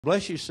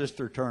Bless you,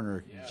 Sister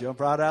Turner. Yeah. Jump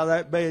right out of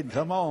that bed.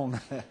 Come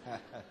on.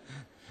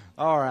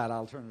 All right,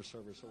 I'll turn the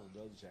service over to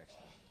Brother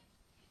Jackson.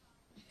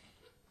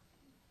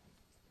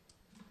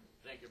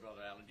 Thank you,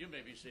 Brother Allen. You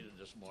may be seated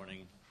this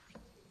morning.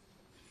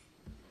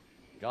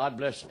 God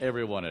bless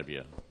every one of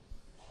you.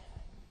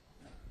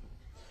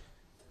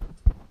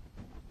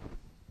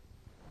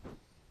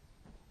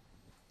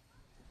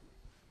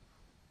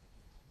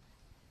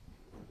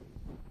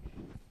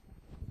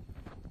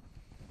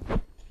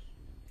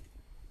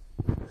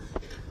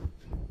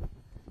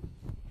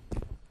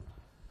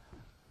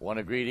 I want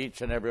to greet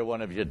each and every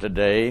one of you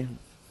today.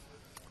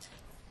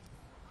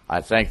 I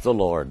thank the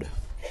Lord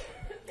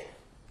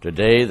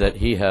today that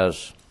He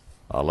has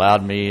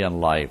allowed me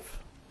in life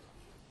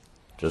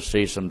to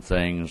see some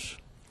things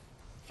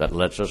that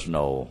lets us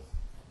know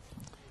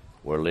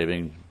we're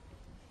living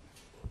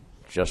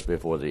just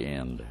before the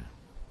end.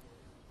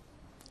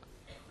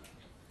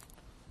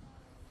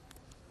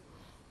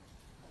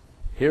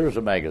 Here's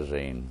a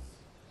magazine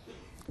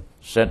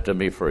sent to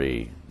me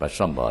free by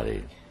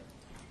somebody.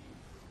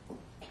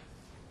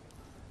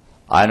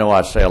 I know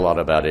I say a lot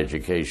about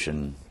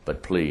education,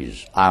 but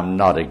please, I'm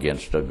not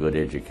against a good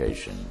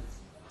education.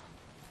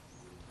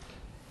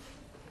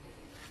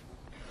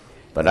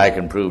 But I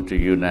can prove to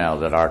you now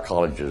that our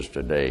colleges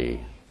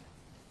today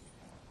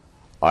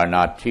are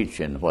not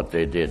teaching what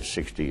they did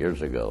 60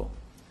 years ago.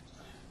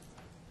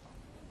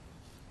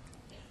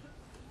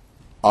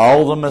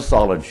 All the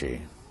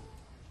mythology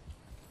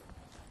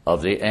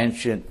of the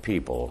ancient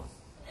people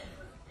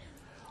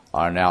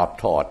are now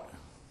taught.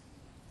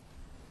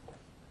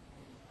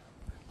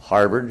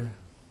 Harvard,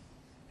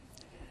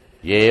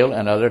 Yale,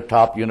 and other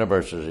top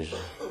universities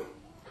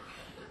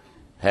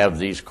have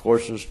these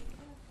courses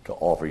to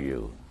offer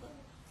you.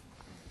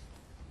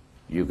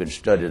 You can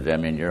study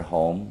them in your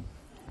home,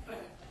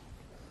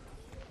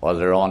 or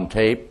they're on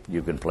tape.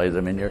 You can play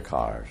them in your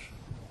cars.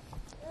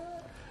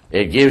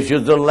 It gives you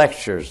the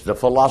lectures, the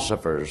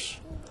philosophers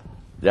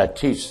that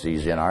teach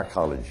these in our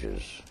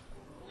colleges.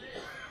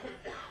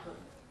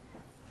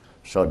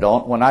 So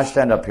when I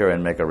stand up here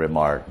and make a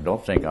remark,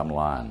 don't think I'm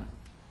lying.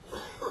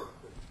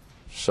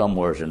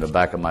 Somewhere in the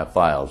back of my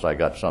files, I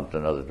got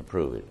something other to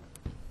prove it.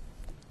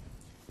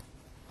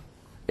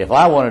 If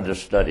I wanted to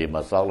study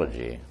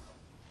mythology,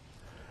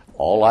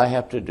 all I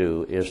have to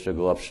do is to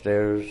go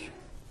upstairs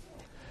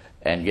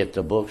and get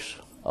the books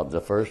of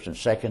the 1st and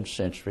 2nd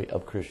century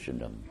of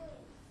Christendom.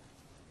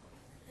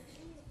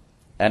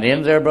 And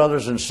in there,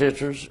 brothers and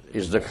sisters,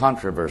 is the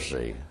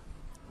controversy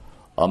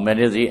of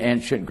many of the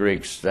ancient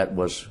Greeks that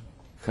was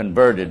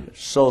converted,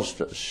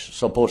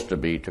 supposed to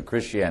be, to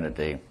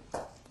Christianity,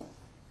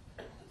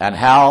 and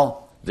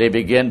how they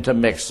begin to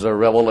mix the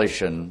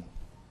revelation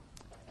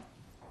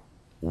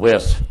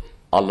with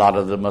a lot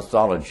of the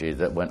mythology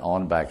that went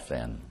on back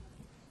then.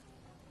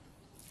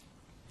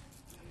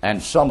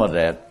 And some of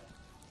that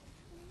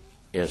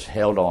is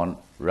held on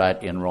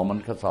right in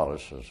Roman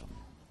Catholicism.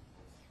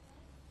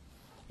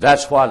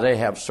 That's why they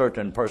have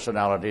certain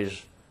personalities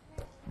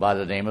by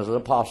the name of the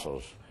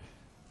apostles.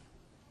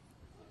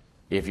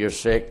 If you're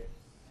sick,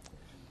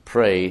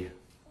 pray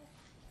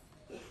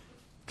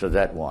to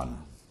that one.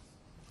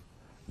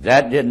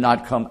 That did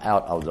not come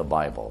out of the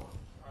Bible.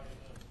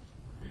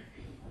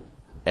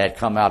 It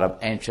come out of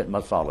ancient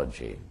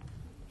mythology.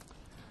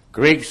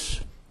 Greeks,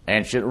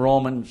 ancient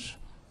Romans,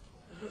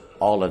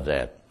 all of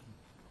that.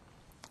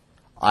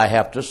 I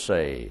have to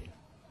say,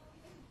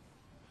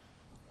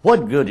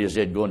 what good is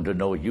it going to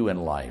know you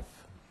in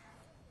life?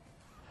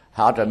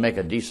 How to make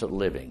a decent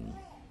living?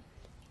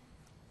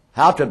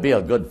 How to be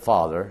a good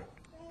father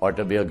or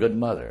to be a good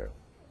mother?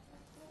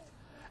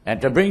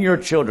 And to bring your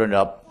children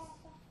up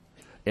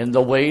in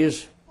the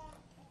ways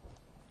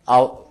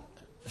of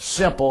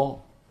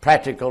simple,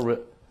 practical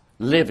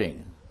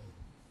living,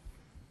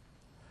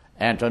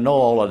 and to know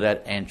all of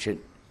that ancient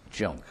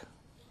junk.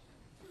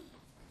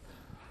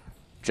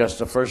 Just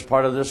the first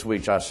part of this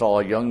week, I saw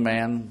a young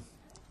man.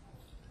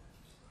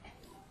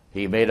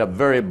 He made a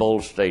very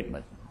bold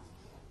statement.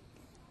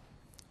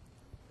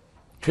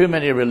 Too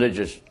many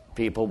religious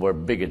people were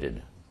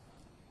bigoted.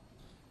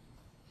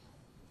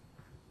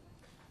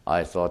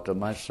 I thought to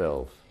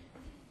myself,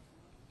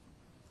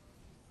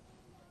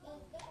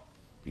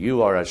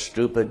 you are a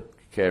stupid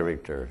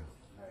character.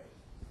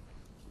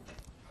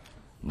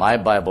 My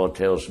Bible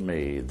tells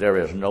me there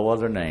is no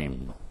other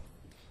name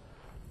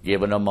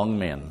given among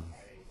men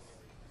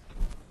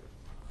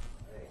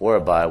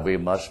whereby we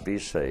must be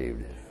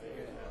saved.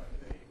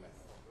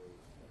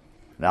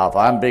 Now, if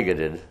I'm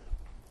bigoted,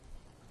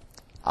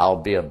 I'll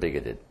be a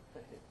bigoted.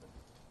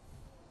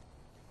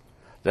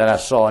 Then I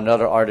saw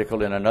another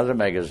article in another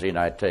magazine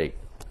I take.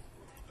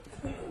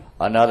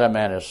 Another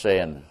man is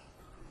saying,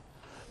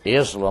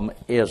 Islam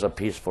is a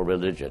peaceful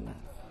religion.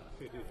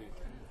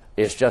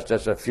 It's just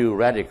there's a few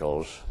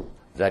radicals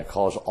that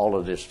cause all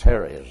of this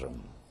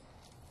terrorism.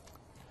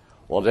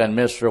 Well then,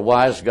 Mr.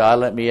 Wise Guy,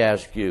 let me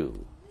ask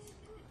you,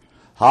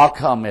 how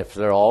come if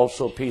they're all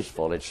so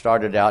peaceful, it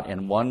started out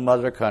in one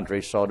mother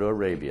country, Saudi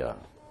Arabia,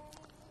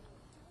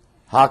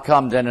 How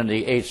come then in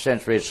the 8th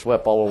century it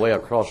swept all the way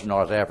across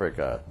North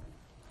Africa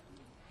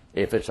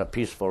if it's a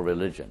peaceful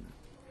religion?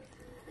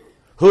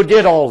 Who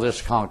did all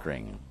this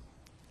conquering?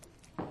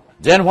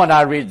 Then when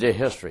I read the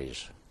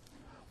histories,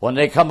 when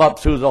they come up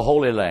through the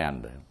Holy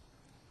Land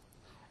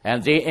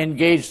and they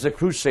engage the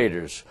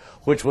Crusaders,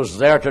 which was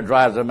there to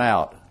drive them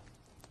out,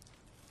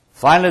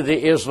 finally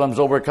the Islams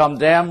overcome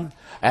them,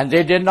 and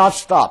they did not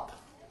stop.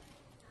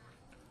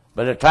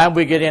 By the time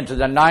we get into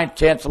the 9th,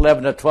 10th,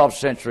 11th, and 12th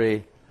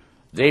century,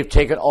 they've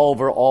taken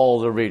over all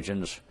the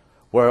regions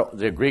where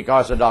the Greek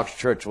Orthodox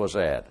Church was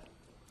at.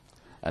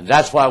 And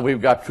that's why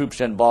we've got troops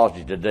in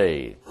Bosnia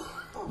today.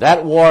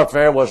 That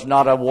warfare was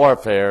not a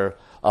warfare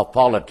of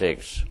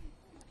politics.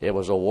 It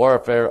was a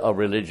warfare of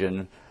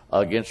religion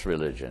against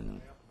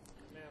religion.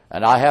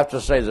 And I have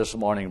to say this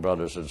morning,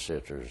 brothers and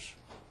sisters,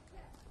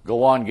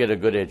 go on, get a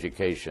good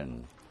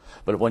education.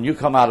 But when you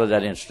come out of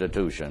that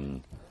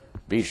institution,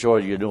 be sure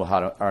you know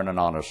how to earn an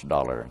honest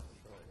dollar.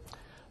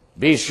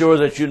 Be sure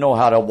that you know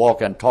how to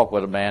walk and talk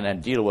with a man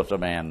and deal with a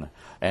man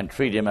and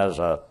treat him as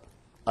a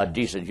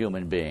decent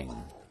human being.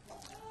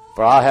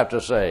 For I have to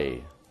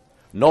say,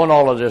 knowing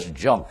all of this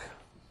junk,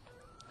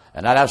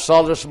 and I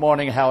saw this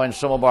morning how in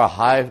some of our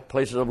high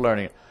places of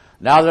learning,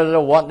 now that they're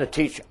wanting to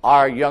teach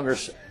our younger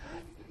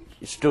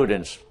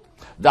students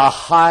the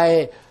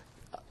high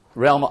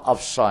realm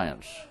of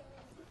science.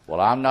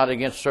 Well, I'm not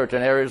against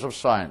certain areas of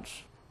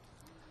science,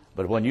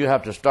 but when you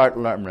have to start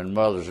learning,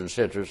 brothers and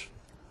sisters,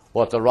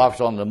 what the rocks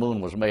on the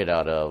moon was made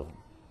out of,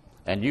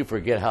 and you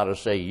forget how to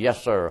say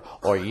yes, sir,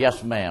 or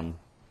yes, ma'am,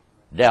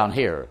 down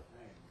here,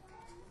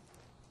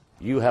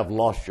 you have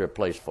lost your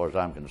place as far as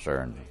I'm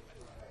concerned.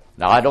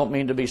 Now, I don't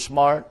mean to be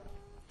smart,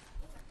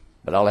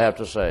 but I'll have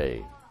to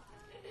say,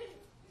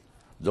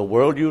 the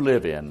world you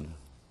live in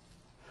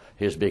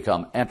has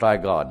become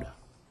anti-God.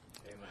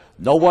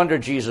 No wonder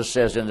Jesus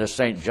says in the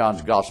St.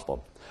 John's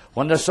Gospel,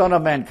 when the Son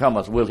of Man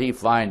cometh, will he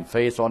find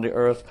faith on the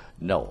earth?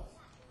 No.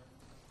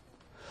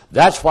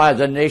 That's why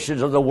the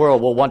nations of the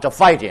world will want to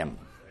fight him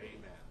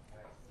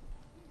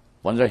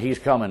when he's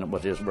coming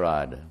with his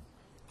bride.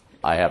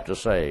 I have to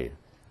say,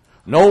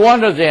 no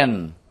wonder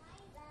then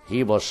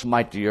he will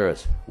smite the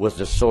earth with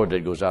the sword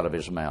that goes out of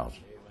his mouth.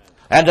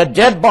 And the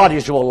dead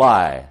bodies will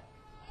lie.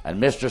 And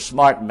Mr.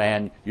 Smart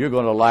Man, you're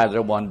going to lie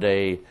there one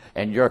day,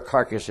 and your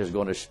carcass is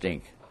going to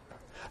stink.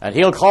 And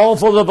he'll call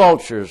for the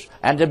vultures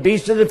and the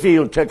beasts of the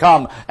field to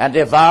come and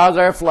devour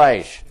their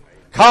flesh.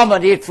 Come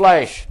and eat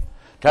flesh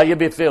till you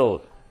be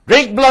filled.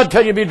 Drink blood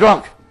till you be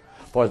drunk.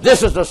 For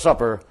this is the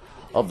supper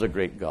of the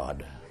great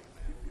God.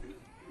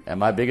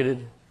 Am I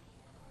bigoted?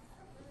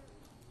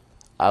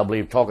 I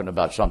believe talking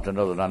about something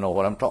other than I know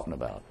what I'm talking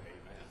about.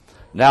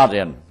 Now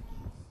then,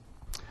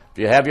 if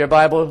you have your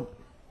Bible,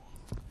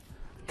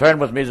 turn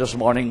with me this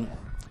morning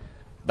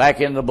back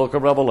in the book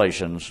of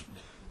Revelations.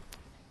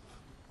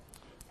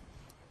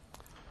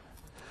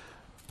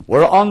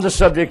 We're on the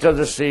subject of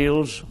the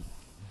seals,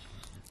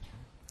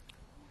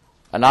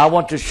 and I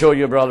want to show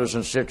you, brothers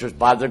and sisters,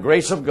 by the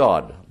grace of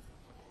God,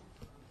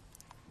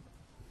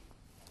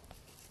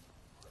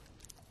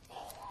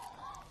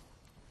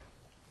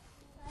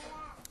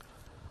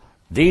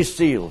 these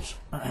seals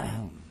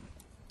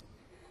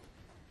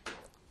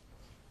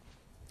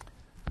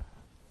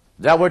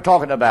that we're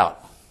talking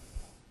about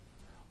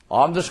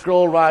on the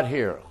scroll right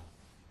here.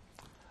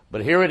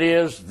 But here it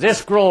is. This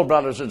scroll,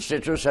 brothers and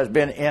sisters, has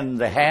been in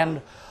the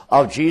hand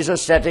of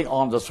Jesus sitting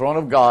on the throne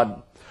of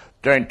God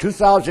during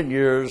 2,000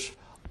 years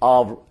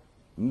of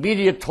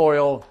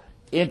mediatorial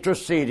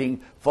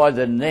interceding for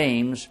the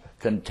names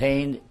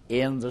contained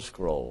in the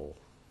scroll.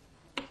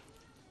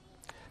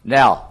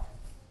 Now,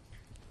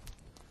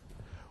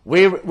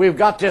 we've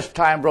got this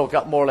time broke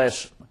up more or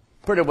less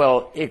pretty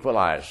well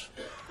equalized.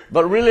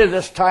 But really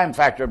this time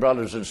factor,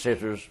 brothers and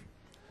sisters,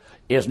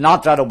 is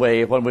not that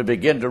way when we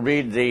begin to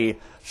read the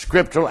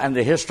scriptural and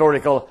the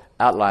historical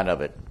outline of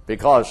it.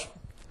 Because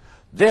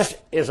this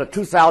is a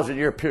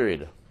 2,000-year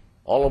period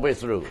all the way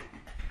through.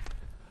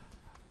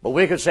 But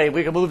we could say,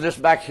 we could move this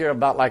back here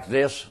about like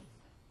this.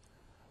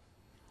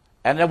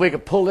 And then we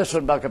could pull this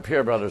one back up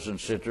here, brothers and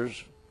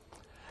sisters.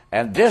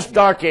 And this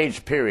Dark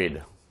Age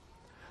period,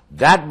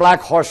 that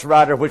black horse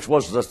rider, which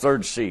was the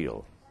third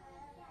seal,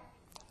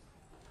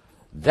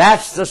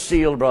 that's the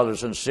seal,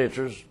 brothers and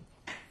sisters,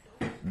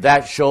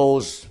 that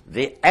shows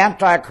the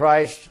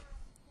Antichrist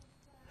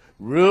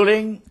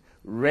ruling,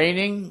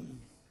 reigning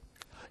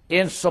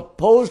in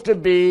supposed to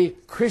be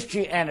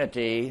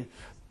Christianity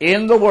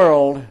in the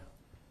world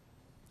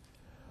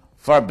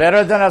for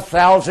better than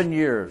 1,000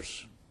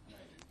 years.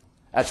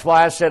 That's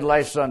why I said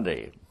last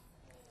Sunday,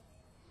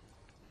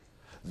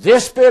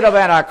 this spirit of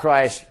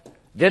Antichrist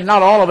did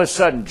not all of a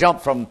sudden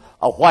jump from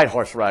a white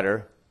horse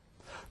rider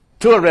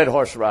to a red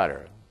horse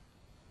rider.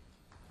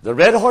 The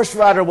red horse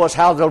rider was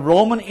how the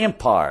Roman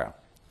Empire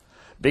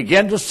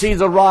began to see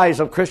the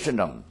rise of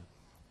Christendom.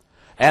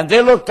 And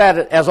they looked at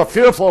it as a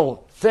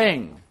fearful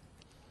thing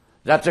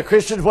that the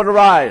Christians would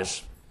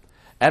arise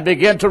and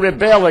begin to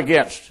rebel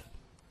against.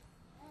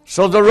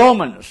 So the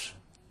Romans,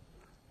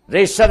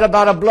 they set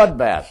about a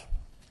bloodbath.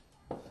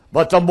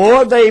 But the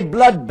more they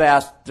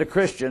bloodbath the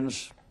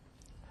Christians,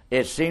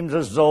 it seems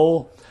as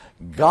though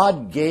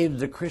God gave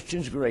the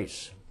Christians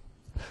grace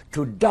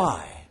to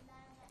die.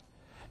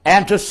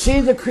 And to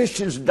see the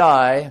Christians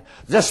die,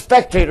 the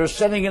spectators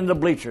sitting in the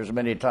bleachers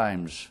many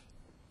times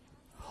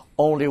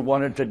only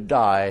wanted to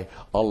die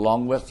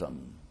along with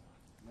them.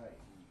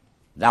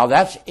 Now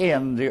that's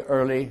in the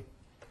early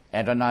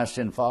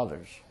Ante-Nicene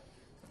Fathers.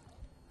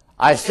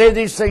 I say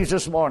these things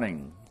this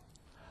morning.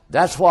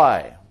 That's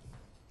why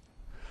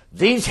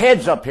these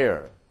heads up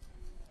here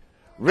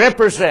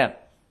represent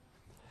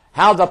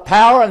how the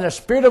power and the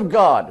Spirit of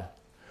God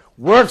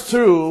work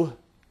through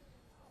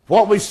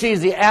what we see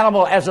the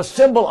animal as a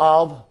symbol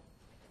of,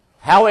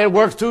 how it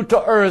worked through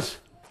to earth,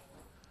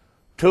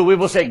 to, we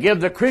will say,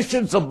 give the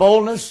Christians the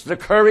boldness, the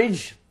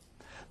courage,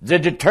 the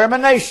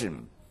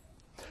determination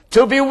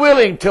to be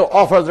willing to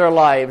offer their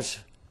lives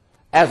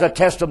as a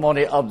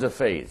testimony of the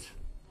faith.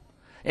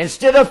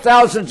 Instead of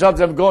thousands of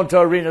them going to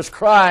arenas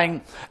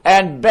crying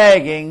and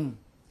begging,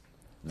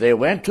 they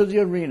went to the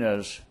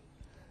arenas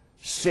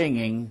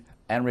singing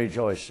and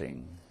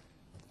rejoicing.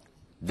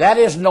 That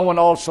is known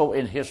also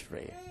in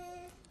history.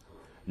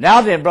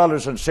 Now then,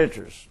 brothers and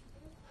sisters,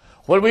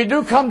 when we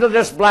do come to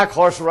this black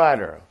horse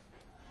rider,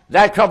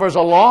 that covers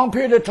a long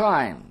period of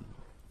time.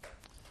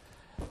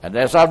 And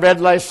as I read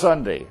last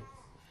Sunday,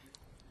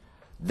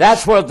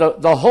 that's where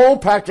the whole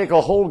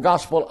practical, whole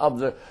gospel of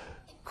the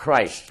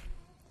Christ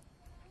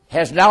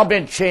has now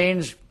been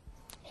changed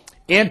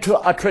into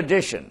a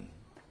tradition,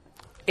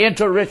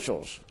 into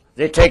rituals.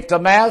 They take the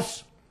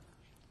Mass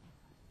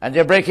and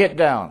they break it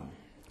down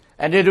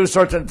and they do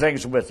certain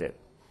things with it.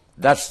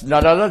 That's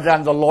none other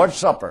than the Lord's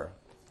Supper.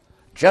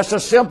 Just a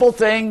simple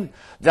thing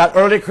that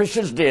early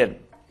Christians did.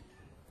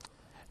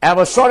 And it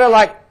was sort of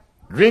like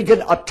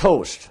drinking a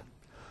toast.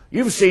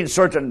 You've seen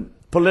certain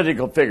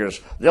political figures.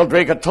 They'll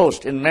drink a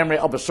toast in memory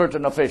of a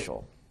certain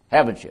official,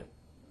 haven't you?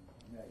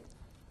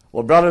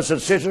 Well, brothers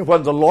and sisters,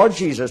 when the Lord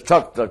Jesus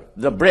took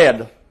the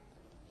bread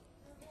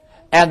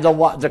and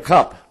the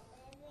cup,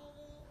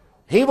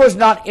 he was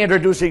not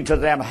introducing to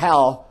them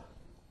how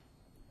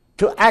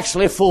to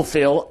actually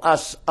fulfill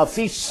a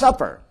feast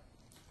supper.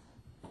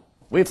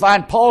 We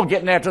find Paul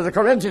getting after the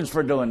Corinthians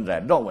for doing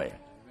that, don't we?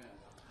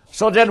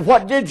 So then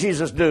what did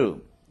Jesus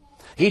do?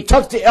 He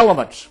took the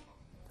elements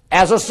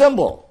as a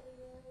symbol.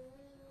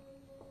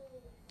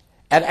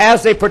 And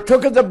as they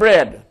partook of the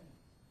bread,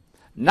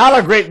 not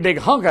a great big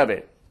hunk of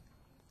it,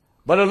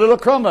 but a little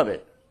crumb of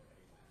it,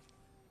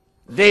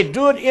 they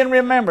do it in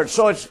remembrance.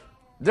 So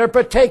they're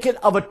partaking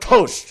of a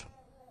toast,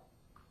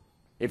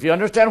 if you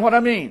understand what I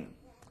mean,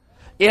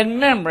 in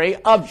memory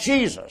of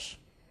Jesus,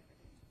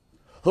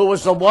 who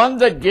was the one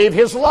that gave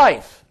his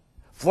life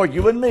for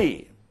you and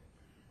me.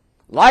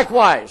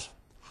 Likewise,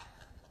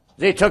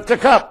 they took the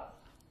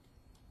cup.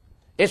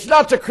 It's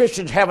not the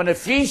Christians having a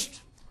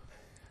feast,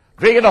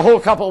 drinking a whole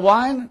cup of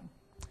wine,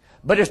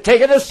 but it's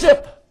taking a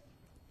sip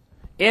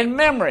in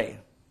memory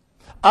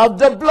of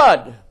the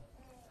blood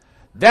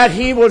that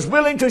he was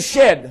willing to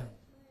shed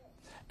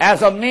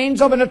as a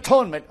means of an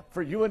atonement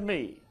for you and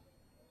me.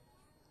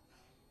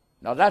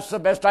 Now that's the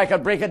best I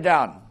could break it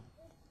down.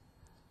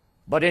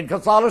 But in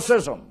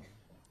Catholicism,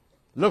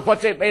 look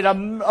what they made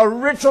a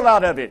ritual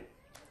out of it.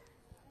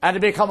 And it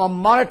become a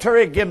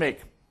monetary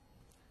gimmick.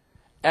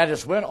 And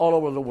it's went all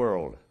over the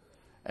world.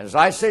 And as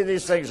I say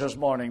these things this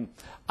morning,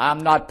 I'm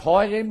not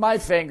pointing my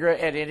finger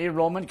at any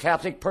Roman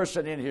Catholic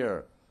person in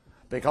here.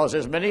 Because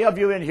as many of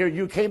you in here,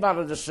 you came out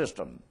of the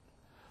system.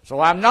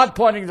 So I'm not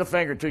pointing the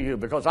finger to you,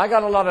 because I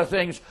got a lot of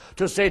things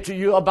to say to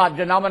you about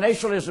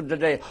denominationalism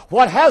today.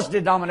 What has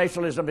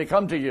denominationalism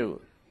become to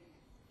you?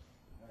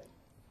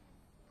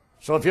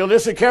 So if you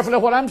listen carefully to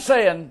what I'm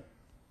saying,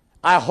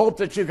 I hope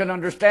that you can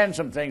understand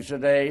some things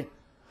today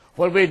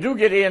when we do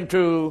get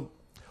into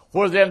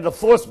where then the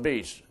fourth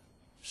beast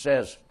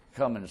says,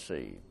 come and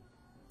see.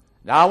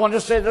 Now I want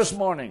to say this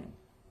morning,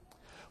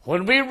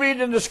 when we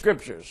read in the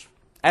scriptures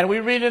and we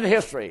read in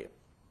history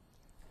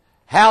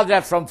how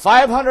that from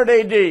 500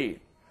 AD,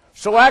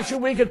 so actually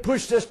we could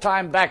push this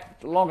time back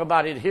long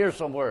about in here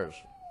somewheres.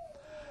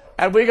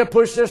 And we could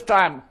push this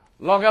time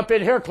long up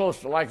in here close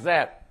to like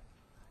that.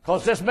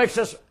 Because this makes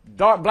this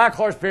black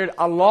horse period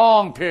a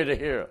long period of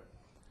here.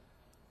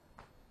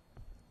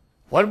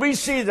 When we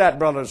see that,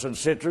 brothers and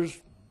sisters,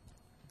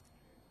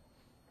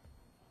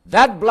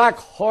 that black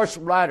horse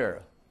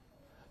rider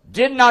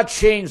did not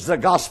change the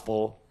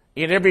gospel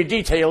in every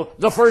detail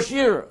the first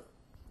year.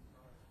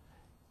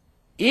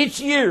 Each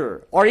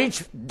year, or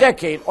each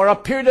decade, or a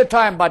period of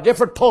time by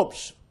different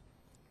popes,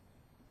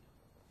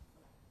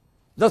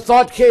 the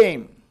thought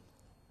came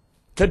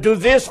to do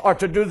this or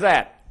to do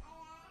that.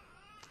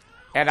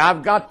 And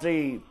I've got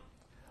the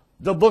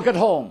book at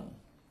home.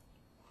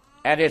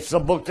 And it's the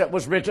book that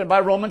was written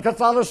by Roman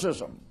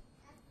Catholicism.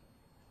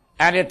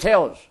 And it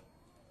tells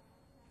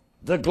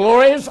the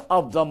glories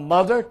of the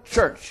Mother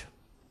Church,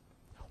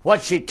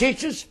 what she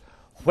teaches,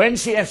 when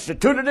she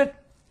instituted it,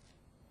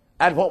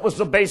 and what was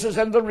the basis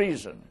and the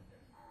reason.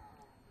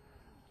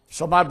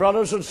 So my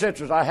brothers and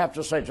sisters, I have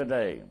to say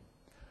today,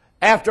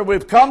 after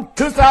we've come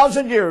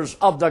 2,000 years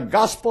of the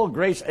gospel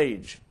grace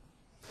age.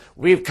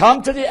 We've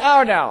come to the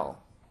hour now.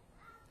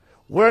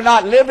 We're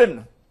not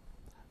living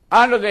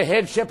under the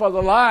headship of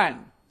the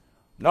lion,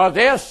 nor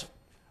this,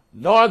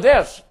 nor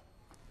this.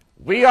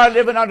 We are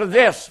living under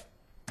this,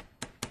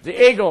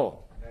 the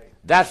eagle.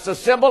 That's the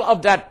symbol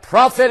of that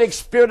prophetic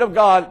Spirit of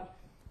God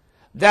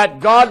that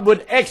God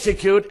would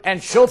execute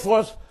and show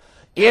forth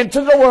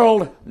into the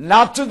world,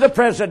 not to the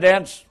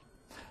presidents,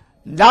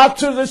 not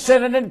to the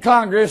Senate and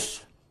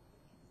Congress,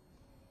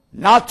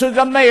 not to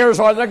the mayors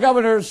or the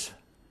governors,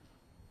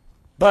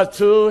 but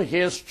to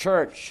His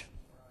church.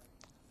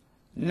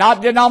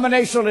 Not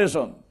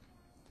denominationalism,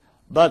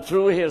 but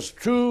through His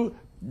true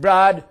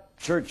bride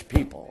church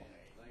people.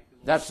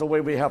 That's the way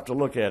we have to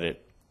look at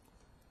it.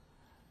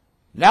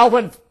 Now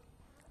when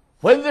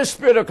the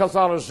spirit of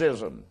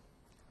Catholicism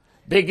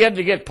began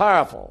to get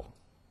powerful,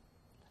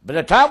 by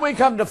the time we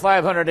come to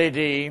 500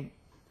 AD,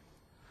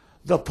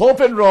 the Pope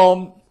in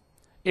Rome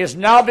is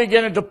now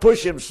beginning to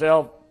push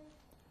himself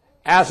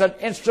as an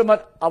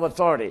instrument of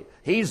authority.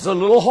 He's the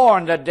little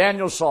horn that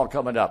Daniel saw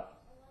coming up.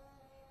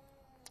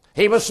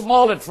 He was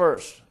small at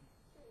first,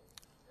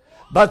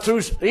 but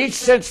through each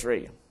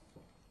century,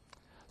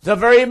 the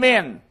very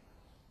men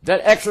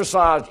that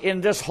exercised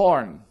in this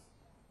horn,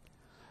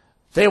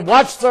 they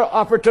watched their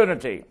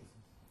opportunity.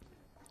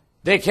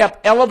 They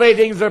kept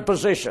elevating their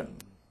position,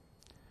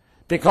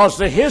 because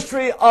the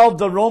history of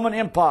the Roman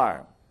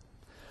Empire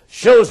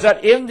shows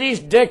that in these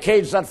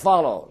decades that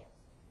followed,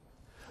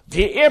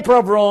 the Emperor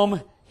of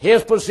Rome,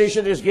 his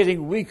position is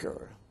getting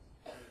weaker.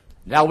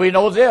 Now we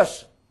know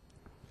this,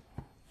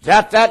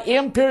 that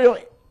imperial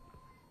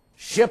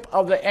ship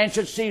of the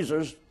ancient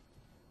Caesars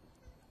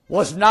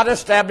was not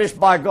established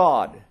by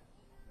God.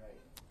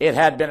 It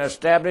had been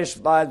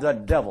established by the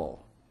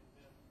devil.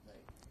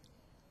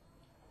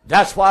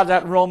 That's why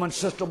that Roman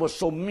system was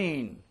so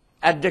mean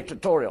and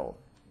dictatorial.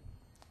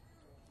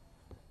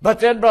 But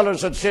then,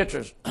 brothers and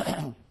sisters,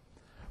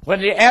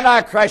 when the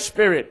Antichrist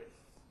spirit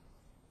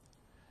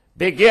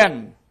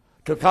began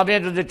to come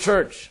into the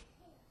church,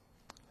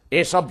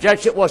 its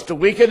objective was to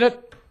weaken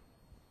it,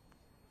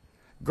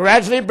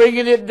 gradually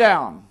bringing it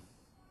down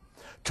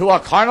to a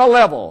carnal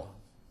level.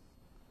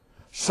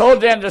 So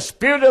then the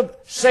spirit of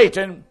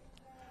Satan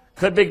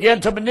could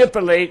begin to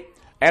manipulate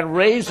and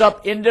raise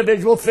up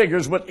individual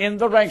figures within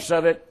the ranks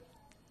of it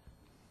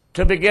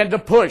to begin to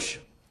push,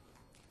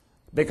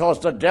 because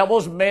the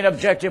devil's main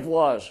objective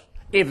was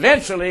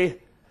eventually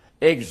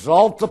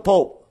exalt the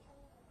Pope,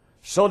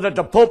 so that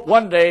the Pope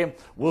one day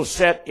will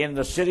sit in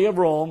the city of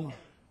Rome,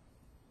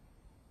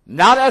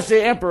 not as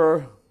the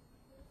emperor,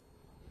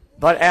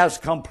 but as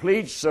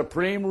complete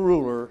supreme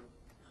ruler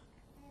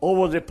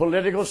over the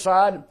political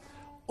side,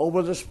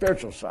 over the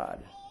spiritual side.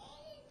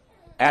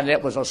 And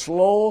it was a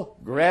slow,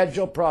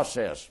 gradual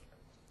process,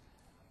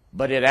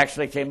 but it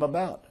actually came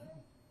about.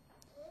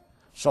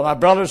 So my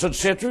brothers and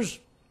sisters,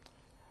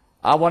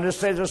 I want to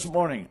say this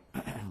morning,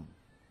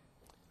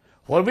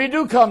 when we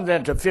do come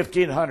then to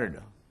 1500,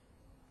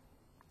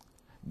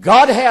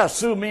 God has,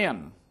 through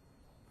men,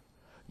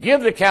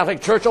 give the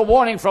Catholic Church a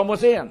warning from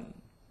within.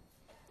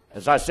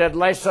 As I said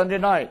last Sunday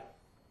night,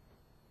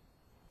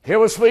 here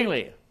was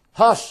Zwingli,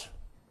 Huss,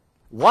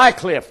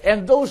 Wycliffe,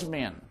 and those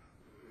men.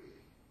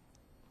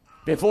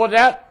 Before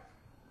that,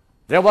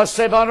 there was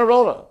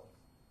Savonarola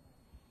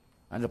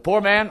and the poor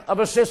man of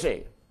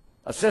Assisi.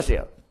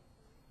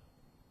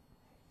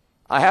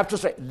 I have to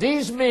say,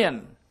 these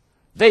men,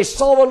 they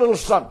saw a little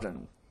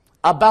something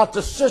about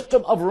the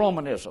system of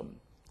Romanism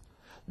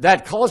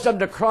that caused them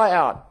to cry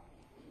out,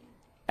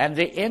 and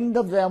the end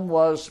of them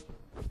was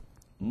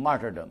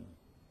martyrdom.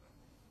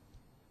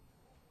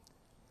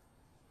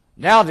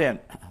 Now then,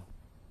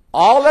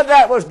 all of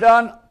that was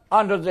done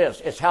under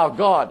this. It's how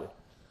God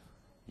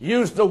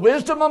used the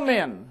wisdom of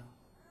men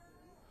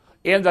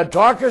in the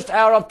darkest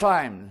hour of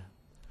time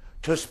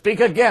to speak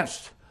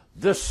against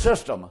the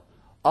system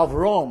of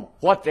Rome,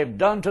 what they've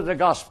done to the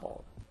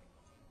gospel.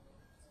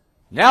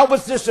 Now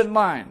with this in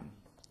mind,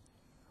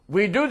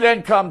 we do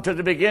then come to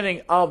the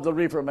beginning of the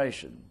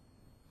Reformation.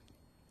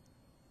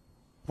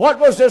 What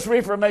was this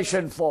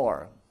Reformation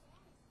for?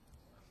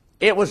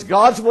 It was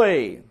God's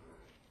way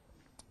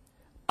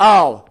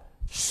of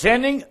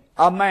sending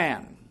a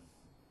man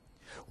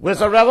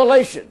with a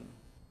revelation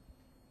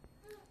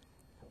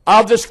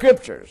of the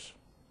Scriptures,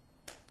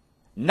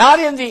 not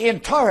in the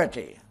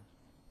entirety.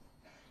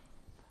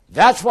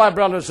 That's why,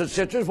 brothers and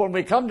sisters, when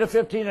we come to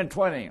 15 and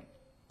 20,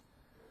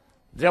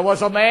 there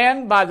was a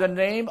man by the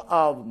name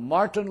of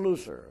Martin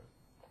Luther.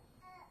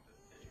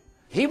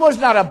 He was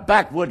not a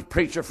backwoods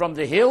preacher from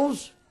the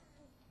hills.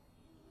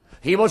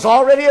 He was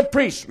already a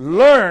priest,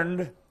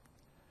 learned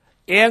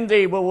in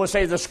the, we'll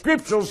say, the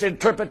scriptural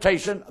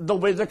interpretation, the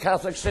way the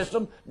Catholic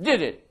system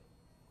did it.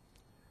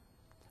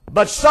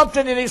 But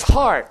something in his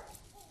heart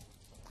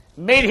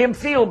made him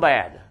feel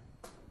bad.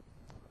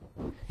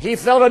 He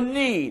felt a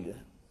need.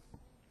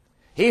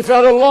 He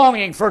felt a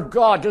longing for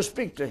God to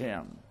speak to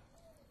him.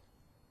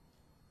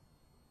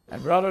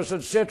 And brothers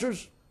and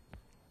sisters,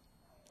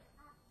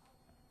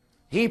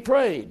 he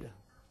prayed.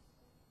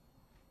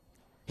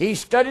 He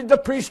studied the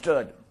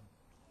priesthood.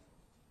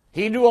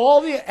 He knew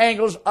all the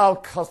angles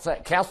of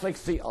Catholic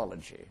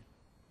theology.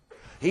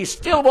 He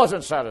still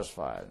wasn't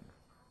satisfied.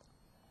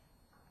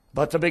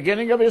 But the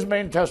beginning of his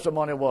main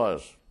testimony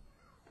was,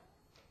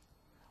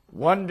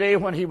 one day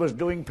when he was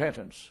doing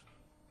penance,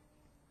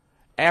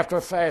 after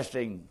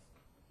fasting,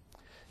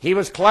 he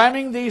was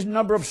climbing these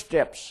number of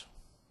steps.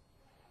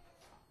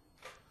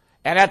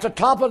 And at the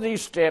top of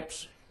these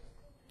steps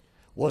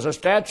was a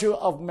statue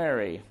of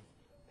Mary.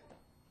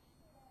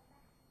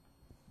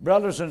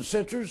 Brothers and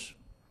sisters,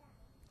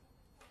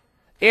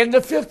 in the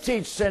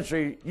 15th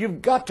century,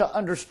 you've got to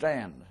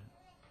understand,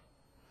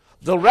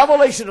 the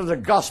revelation of the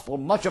gospel,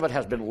 much of it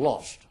has been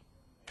lost.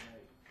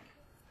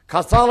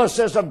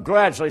 Catholicism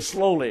gradually,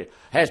 slowly,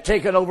 has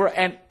taken over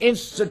and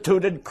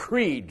instituted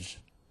creeds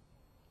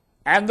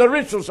and the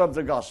rituals of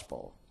the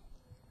gospel.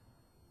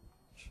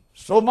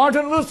 So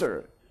Martin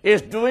Luther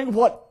is doing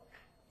what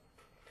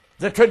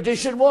the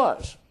tradition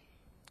was.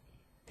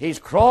 He's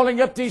crawling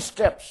up these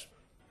steps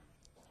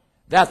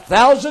that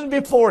thousands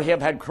before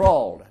him had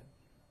crawled.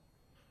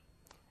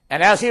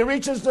 And as he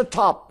reaches the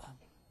top,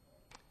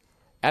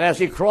 and as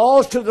he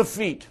crawls to the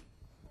feet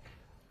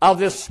of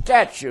this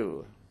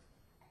statue,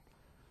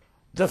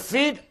 the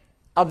feet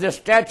of this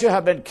statue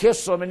have been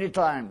kissed so many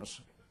times.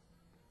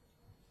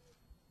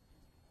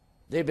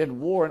 They've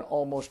been worn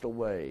almost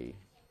away.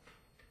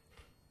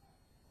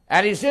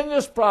 And he's in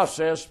this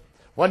process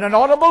when an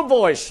audible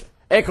voice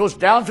echoes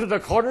down through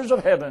the corners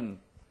of heaven,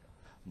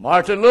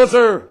 Martin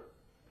Luther,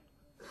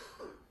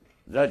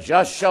 the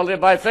just shall live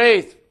by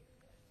faith.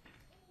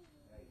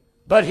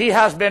 But he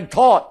has been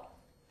taught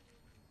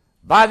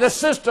by the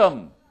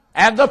system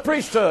and the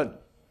priesthood.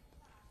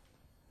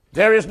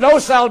 There is no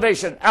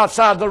salvation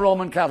outside the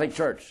Roman Catholic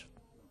Church.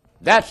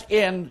 That's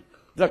in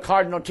the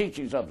cardinal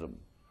teachings of them.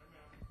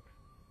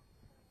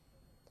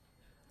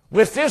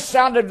 With this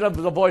sounded of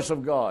the voice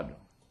of God,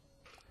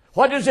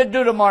 what does it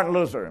do to Martin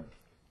Luther?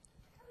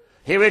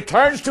 He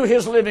returns to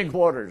his living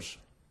quarters.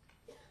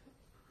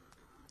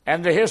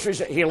 And the history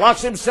says he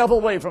locks himself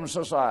away from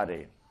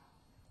society.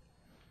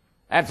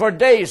 And for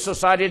days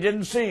society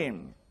didn't see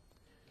him.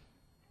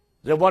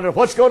 They wondered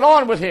what's going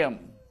on with him.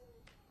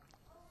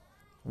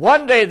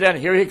 One day then,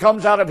 here he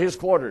comes out of his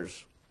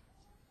quarters.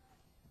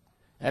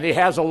 And he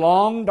has a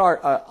long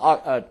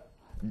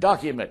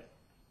document.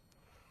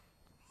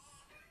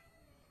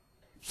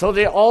 So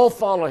they all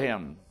follow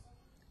him.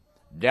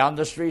 Down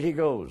the street he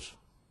goes.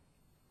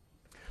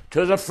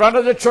 To the front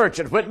of the church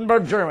in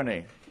Wittenberg,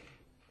 Germany.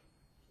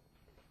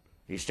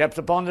 He steps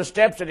upon the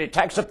steps and he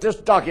tacks up this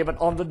document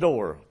on the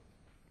door.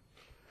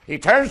 He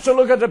turns to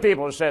look at the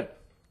people and said,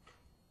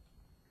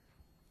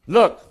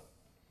 look,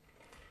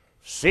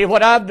 see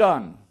what I've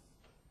done.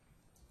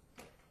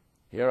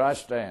 Here I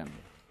stand.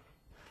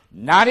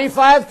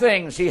 95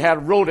 things he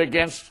had wrote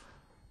against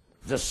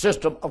the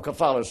system of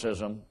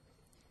Catholicism.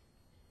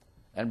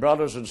 And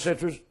brothers and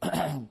sisters,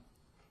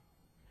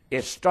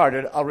 it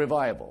started a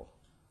revival.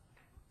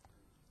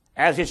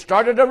 As it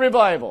started a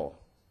revival,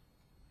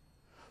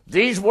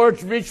 these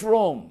words reached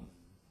Rome.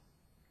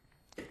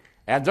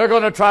 And they're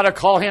going to try to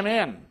call him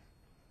in,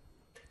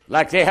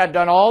 like they had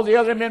done all the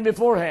other men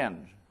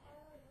beforehand.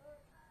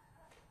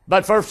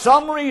 But for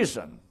some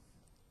reason,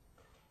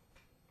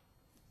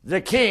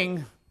 the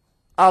king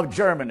of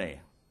Germany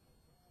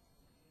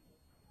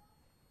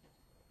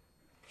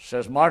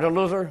says, Martin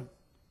Luther,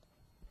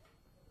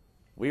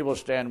 we will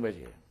stand with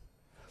you.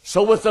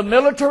 So with the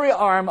military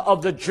arm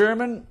of the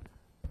German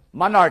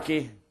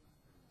monarchy,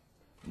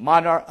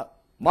 Martin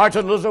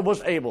Luther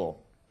was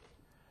able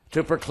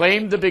to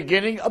proclaim the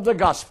beginning of the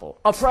gospel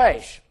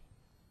afresh.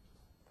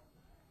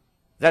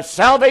 That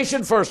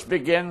salvation first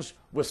begins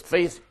with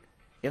faith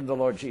in the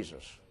Lord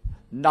Jesus,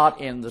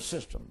 not in the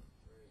system.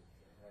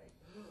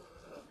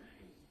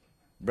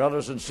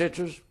 Brothers and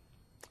sisters,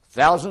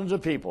 thousands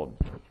of people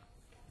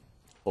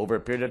over a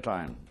period of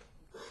time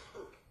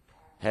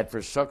had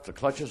forsook the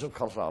clutches of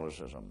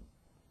Catholicism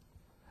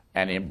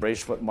and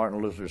embraced what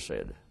Martin Luther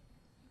said.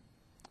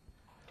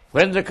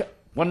 When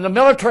the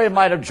military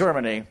might of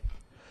Germany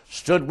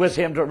stood with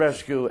him to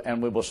rescue,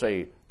 and we will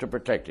say, to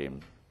protect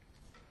him,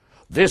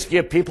 this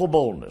gave people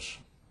boldness.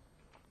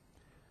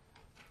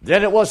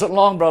 Then it wasn't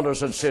long,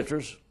 brothers and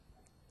sisters.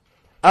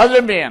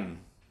 Other men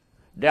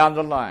down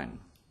the line.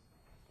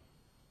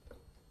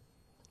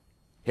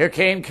 Here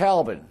came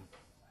Calvin.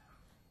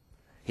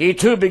 He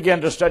too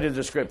began to study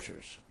the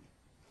scriptures.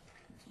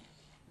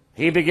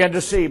 He began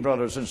to see,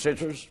 brothers and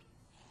sisters,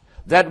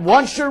 that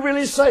once you're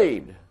really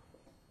saved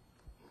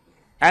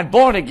and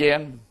born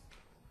again,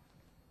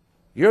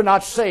 you're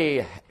not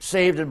saved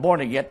and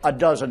born again a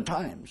dozen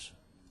times.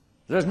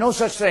 There's no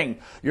such thing.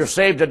 You're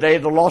saved today,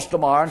 the lost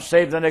tomorrow, and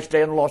saved the next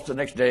day, and lost the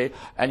next day,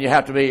 and you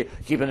have to be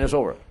keeping this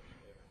over.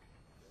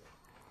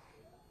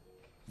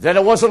 Then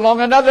it wasn't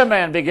long another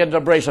man began to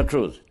embrace the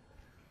truth.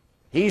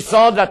 He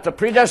saw that the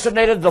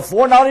predestinated, the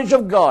foreknowledge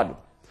of God,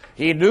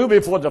 he knew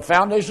before the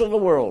foundation of the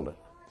world.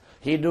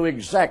 He knew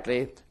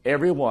exactly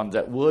everyone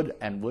that would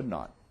and would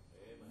not.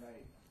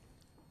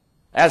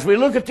 As we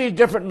look at these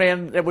different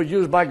men that were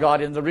used by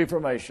God in the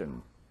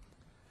Reformation,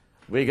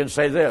 we can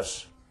say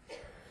this.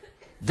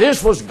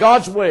 This was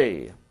God's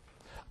way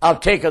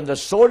of taking the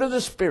sword of the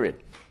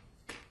Spirit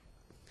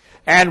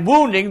and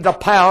wounding the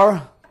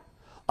power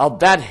of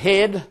that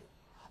head,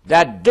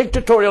 that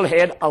dictatorial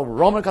head of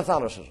Roman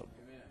Catholicism.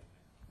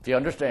 Do you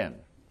understand?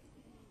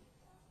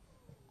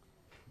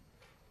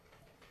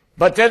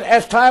 But then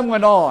as time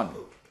went on,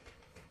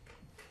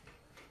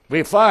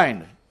 we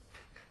find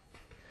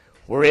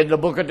we're in the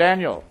book of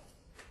Daniel.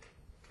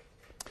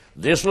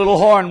 This little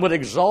horn would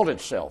exalt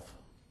itself.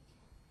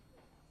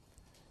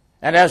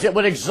 And as it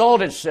would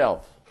exalt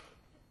itself,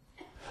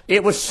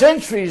 it was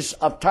centuries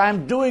of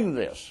time doing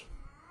this,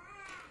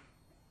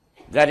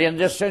 that in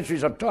this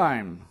centuries of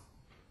time,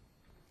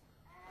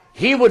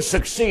 he would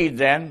succeed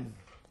then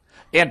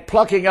in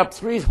plucking up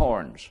 3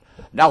 horns.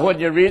 Now, when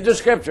you read the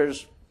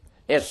scriptures,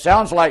 it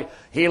sounds like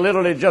he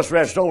literally just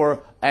reached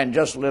over and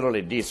just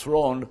literally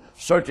dethroned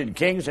certain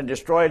kings and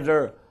destroyed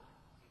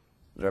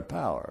their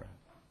power.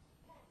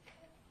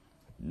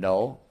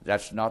 No,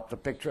 that's not the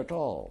picture at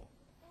all.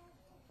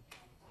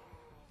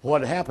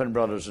 What happened,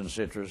 brothers and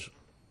sisters,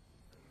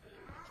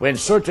 when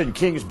certain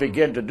kings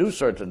began to do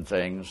certain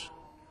things,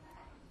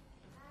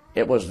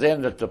 it was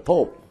then that the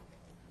Pope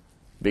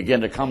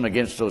began to come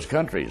against those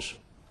countries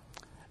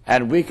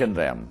and weaken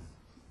them.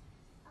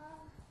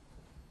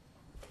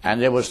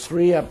 And there was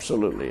 3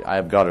 absolutely.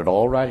 I've got it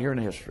all right here in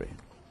history.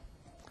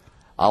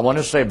 I want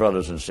to say,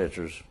 brothers and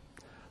sisters,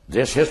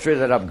 this history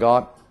that I've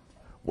got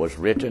was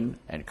written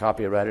and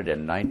copyrighted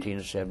in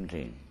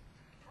 1917.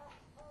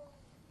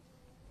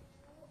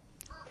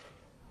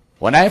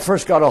 When I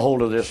first got a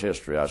hold of this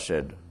history, I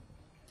said,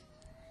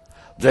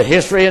 the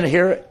history in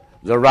here,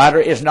 the writer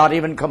is not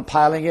even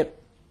compiling it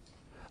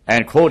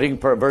and quoting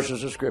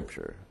verses of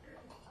Scripture.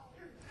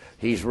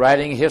 He's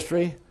writing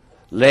history,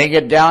 laying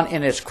it down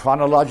in its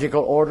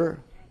chronological order,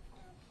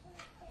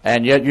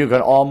 and yet you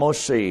can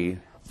almost see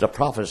the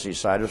prophecy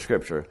side of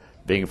Scripture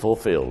being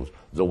fulfilled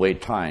the way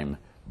time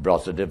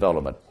brought the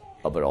development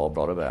of it all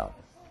brought about.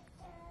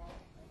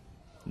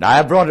 Now,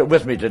 I brought it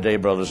with me today,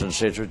 brothers and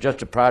sisters, just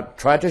to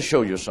try to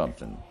show you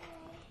something.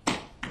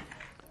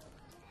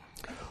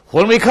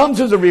 When we come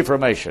to the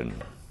Reformation,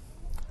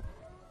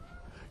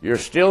 you're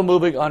still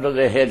moving under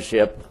the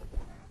headship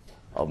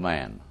of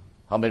man.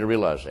 How many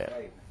realize that?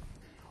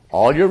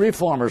 All your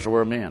reformers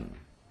were men,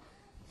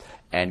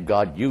 and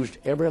God used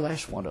every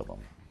last one of them.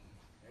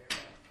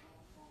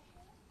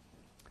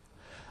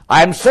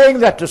 I'm saying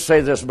that to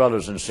say this,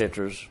 brothers and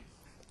sisters.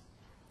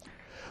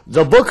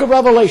 The book of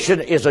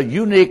Revelation is a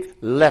unique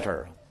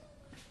letter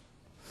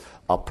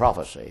of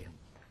prophecy.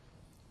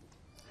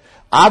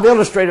 I've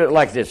illustrated it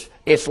like this.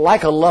 It's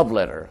like a love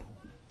letter.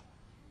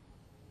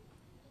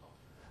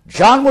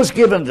 John was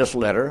given this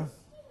letter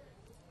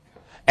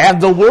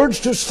and the words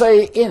to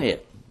say in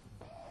it.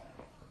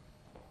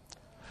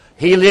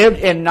 He lived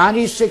in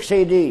 96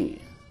 AD.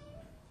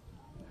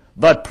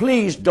 But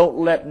please don't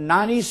let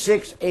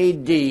 96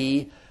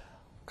 AD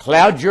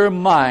cloud your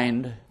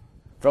mind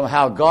from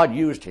how God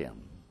used him.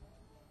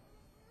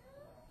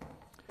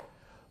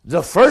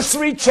 The first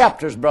 3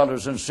 chapters,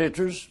 brothers and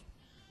sisters,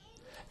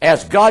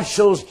 as God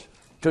shows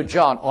to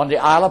John on the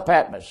Isle of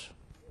Patmos,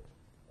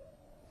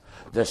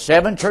 the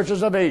 7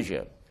 churches of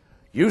Asia,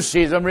 you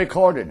see them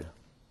recorded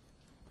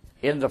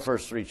in the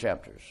first 3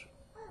 chapters.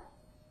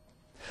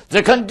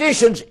 The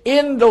conditions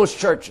in those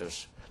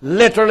churches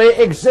literally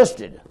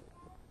existed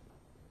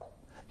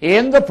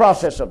in the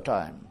process of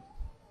time.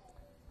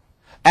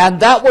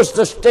 And that was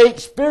the state,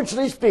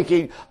 spiritually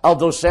speaking, of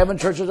those 7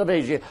 churches of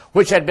Asia,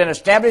 which had been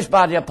established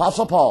by the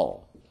Apostle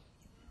Paul,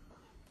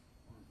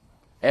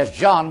 as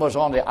John was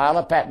on the Isle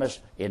of Patmos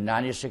in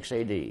 96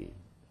 AD.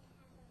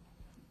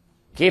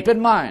 Keep in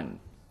mind,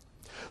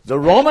 the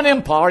Roman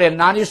Empire in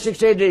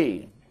 96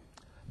 AD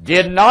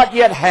did not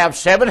yet have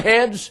 7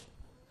 heads,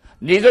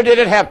 neither did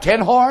it have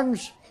 10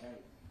 horns,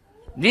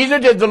 neither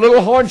did the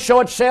little horn show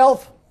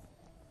itself,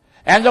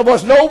 and there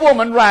was no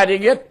woman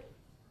riding it,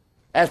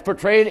 as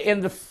portrayed in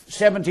the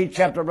 17th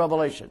chapter of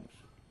Revelation.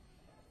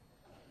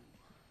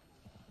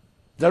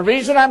 The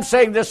reason I'm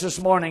saying this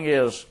morning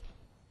is,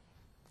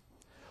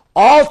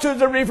 all through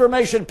the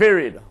Reformation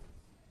period,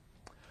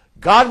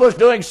 God was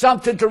doing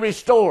something to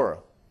restore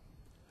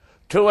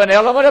to an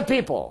element of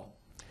people,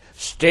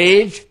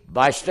 stage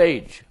by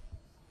stage.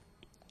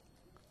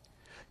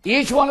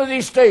 Each one of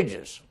these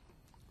stages,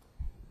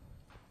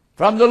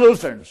 from the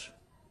Lutherans,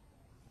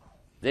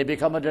 they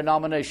become a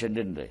denomination,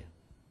 didn't they?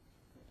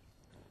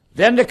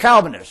 Then the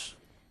Calvinists,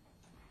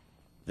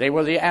 they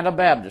were the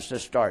Anabaptists that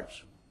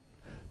starts.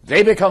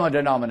 They become a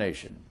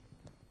denomination.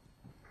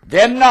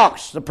 Then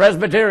Knox, the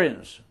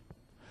Presbyterians,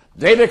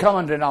 they become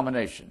a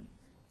denomination.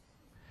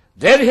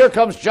 Then here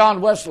comes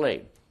John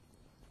Wesley,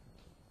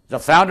 the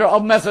founder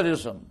of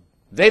Methodism.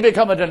 They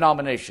become a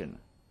denomination.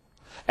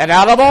 And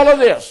out of all of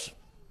this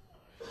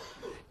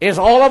is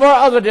all of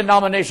our other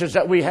denominations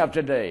that we have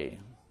today.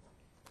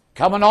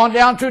 Coming on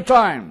down through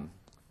time.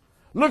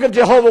 Look at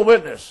Jehovah's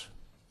Witness.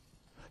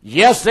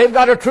 Yes, they've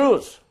got a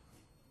truth.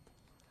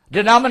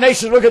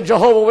 Denominations look at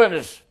Jehovah's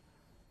Witness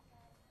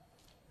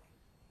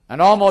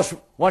and almost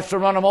wants to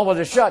run them over with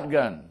a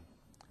shotgun.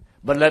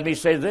 But let me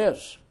say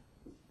this.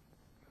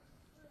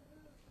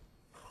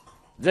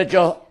 The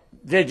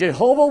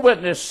Jehovah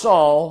Witness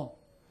saw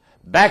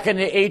back in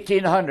the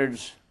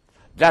 1800s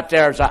that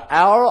there's an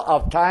hour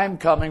of time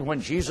coming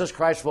when Jesus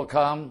Christ will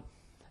come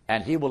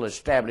and he will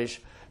establish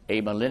a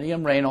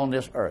millennium reign on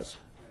this earth.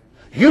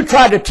 You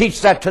try to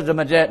teach that to the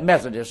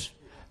Methodists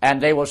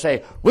and they will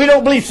say, we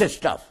don't believe such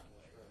stuff.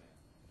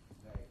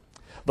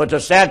 But the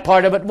sad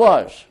part of it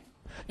was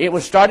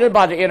started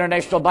by the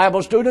International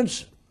Bible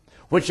Students,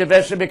 which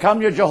eventually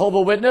become your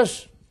Jehovah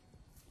Witness.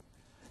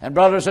 And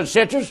brothers and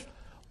sisters,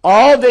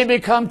 all they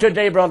become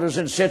today, brothers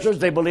and sisters,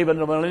 they believe in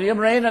the millennium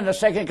reign and the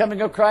second coming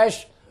of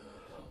Christ.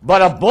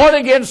 But a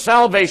born-again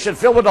salvation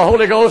filled with the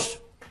Holy Ghost,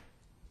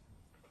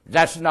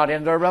 that's not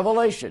in their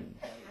revelation.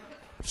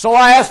 So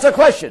I ask the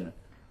question,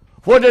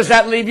 where does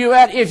that leave you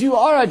at if you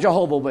are a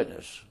Jehovah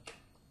Witness?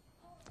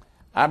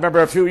 I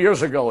remember a few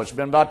years ago, it's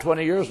been about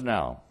 20 years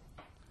now,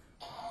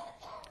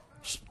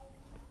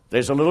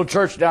 there's a little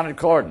church down in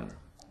Cordon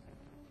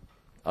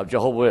of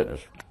Jehovah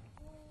Witness.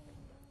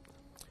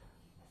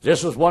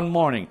 This was one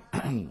morning.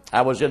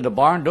 I was in the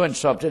barn doing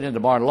something in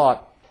the barn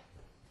lot.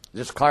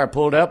 This car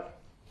pulled up.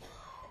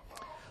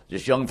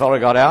 This young fellow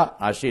got out.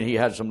 I seen he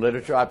had some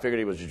literature. I figured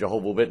he was a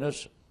Jehovah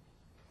Witness.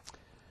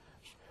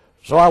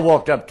 So I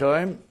walked up to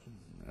him.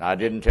 I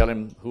didn't tell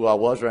him who I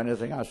was or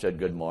anything. I said,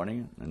 good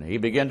morning. And he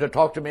began to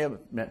talk to me.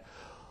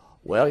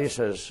 Well, he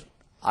says,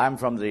 I'm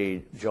from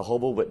the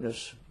Jehovah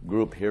Witness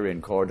group here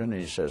in Cordon.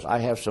 And he says, I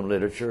have some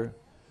literature.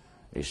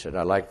 He said,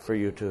 I'd like for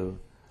you to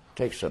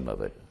take some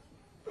of it.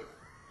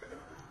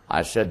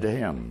 I said to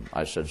him,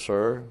 I said,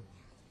 sir,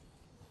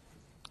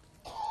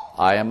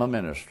 I am a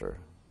minister.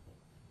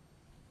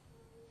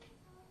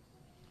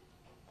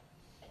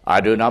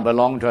 I do not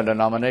belong to a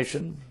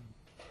denomination,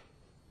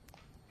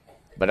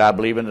 but I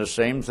believe in the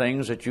same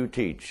things that you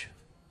teach.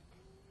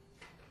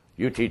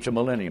 You teach a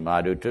millennium,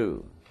 I do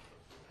too.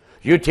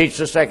 You teach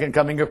the second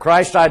coming of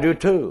Christ, I do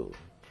too.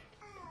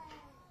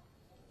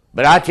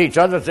 But I teach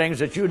other things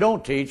that you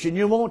don't teach and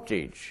you won't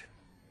teach.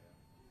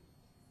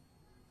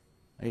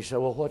 He said,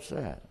 well, what's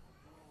that?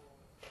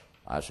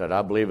 I said,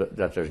 I believe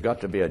that there's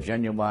got to be a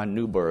genuine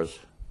new birth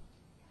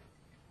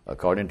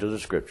according to the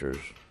Scriptures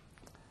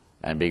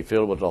and be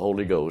filled with the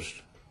Holy Ghost.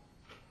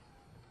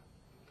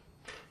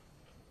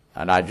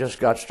 And I just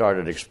got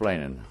started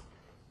explaining.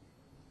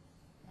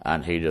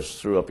 And he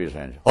just threw up his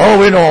hands.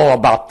 Oh, we know all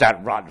about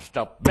that rotten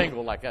stuff.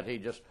 Bingo, like that. He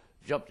just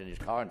jumped in his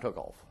car and took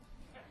off.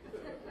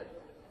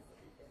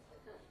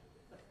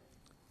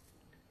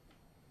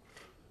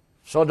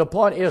 So the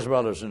point is,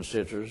 brothers and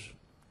sisters,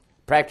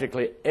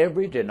 practically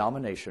every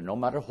denomination, no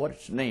matter what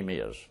its name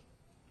is,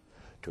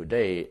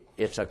 today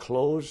it's a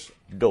closed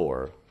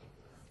door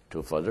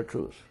to further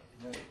truth.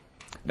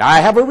 Now,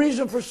 I have a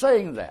reason for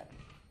saying that.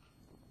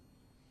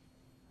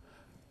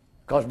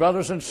 Because,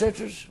 brothers and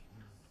sisters,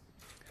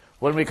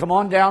 when we come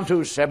on down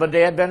to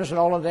Seventh-day Adventists and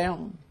all of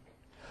them,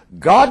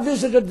 God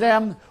visited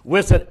them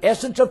with an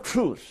essence of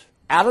truth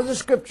out of the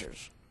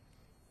Scriptures.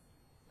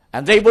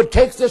 And they would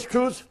take this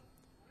truth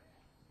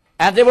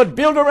and they would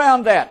build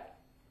around that.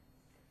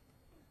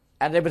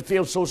 And they would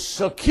feel so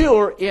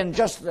secure in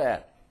just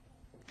that.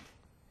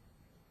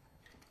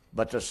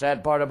 But the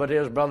sad part of it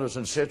is, brothers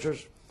and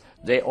sisters,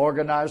 they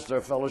organize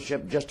their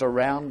fellowship just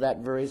around that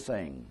very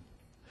thing.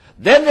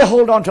 Then they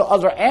hold on to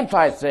other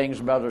anti-things,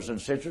 brothers and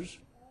sisters,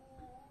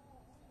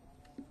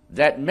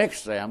 that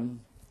mix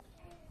them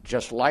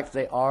just like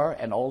they are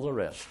and all the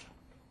rest.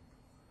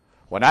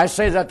 When I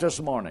say that this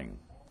morning,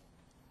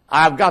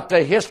 I've got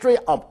the history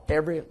of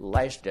every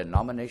last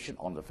denomination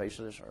on the face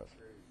of this earth.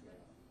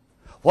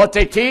 What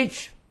they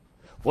teach,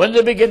 when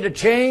they begin to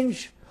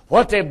change,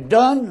 what they've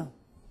done.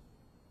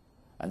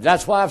 And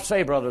that's why I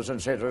say, brothers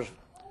and sisters,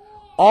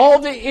 all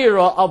the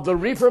era of the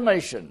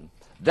Reformation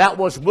that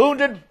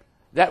wounded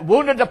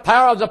the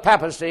power of the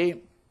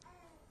papacy,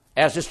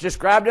 as it's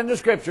described in the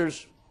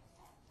Scriptures,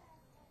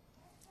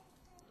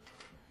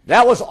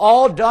 that was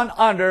all done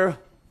under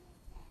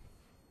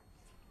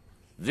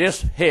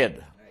this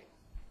head.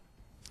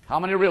 How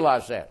many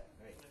realize that?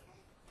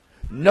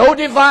 No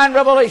divine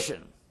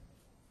revelation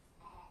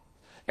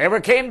ever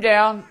came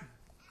down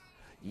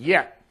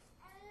yet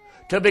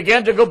to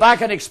begin to go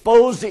back and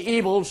expose the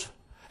evils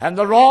and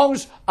the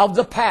wrongs of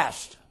the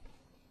past.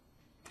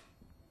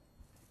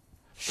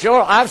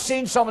 Sure, I've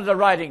seen some of the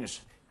writings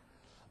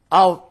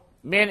of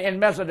men in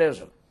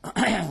Methodism,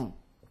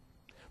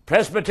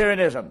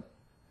 Presbyterianism.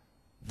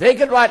 They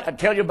could write and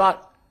tell you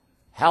about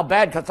how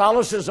bad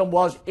Catholicism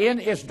was in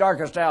its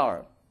darkest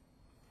hour.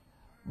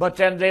 But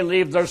then they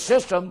leave their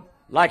system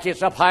like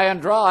it's up high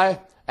and dry,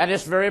 and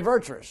it's very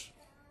virtuous.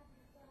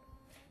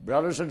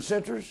 Brothers and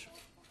sisters,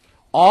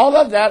 all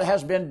of that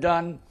has been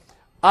done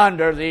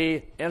under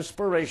the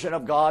inspiration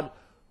of God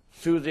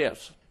through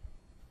this.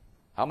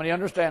 How many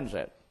understands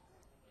that?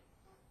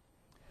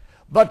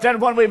 But then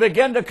when we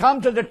begin to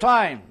come to the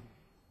time,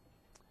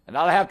 and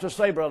I'll have to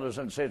say, brothers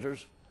and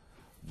sisters,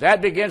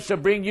 that begins to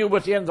bring you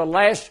within the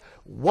last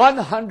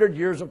 100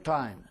 years of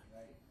time.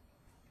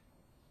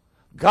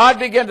 God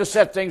began to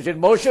set things in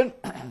motion,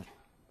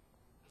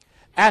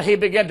 and he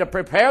began to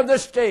prepare the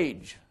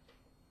stage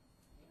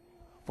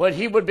when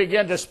he would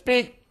begin to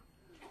speak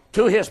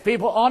to his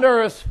people on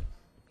earth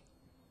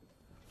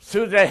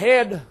through the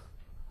head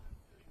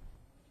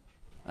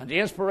and the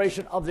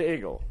inspiration of the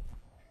eagle.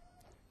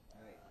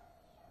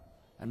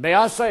 And may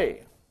I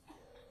say,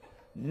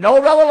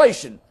 no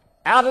revelation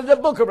out of the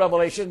book of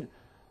Revelation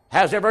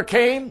has ever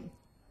came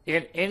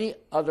in any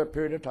other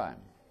period of time.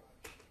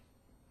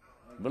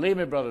 Believe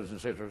me, brothers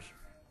and sisters,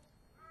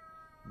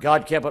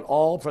 God kept it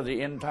all for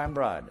the end-time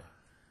bride.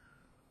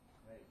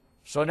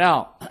 So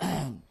now,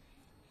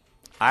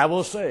 I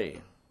will say,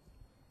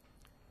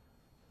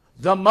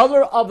 the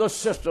mother of the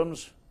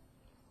systems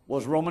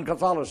was Roman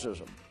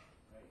Catholicism.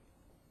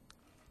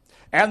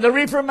 And the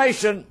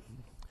Reformation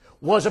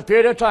was a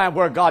period of time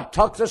where God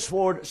took the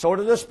sword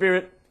of the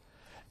Spirit,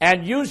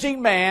 and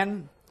using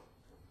man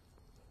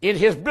in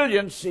his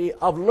brilliancy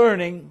of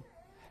learning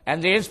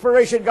and the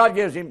inspiration God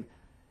gives him,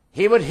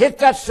 he would hit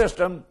that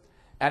system,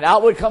 and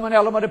out would come an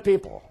element of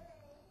people.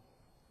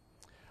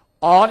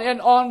 On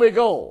and on we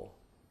go.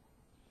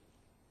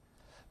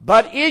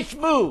 But each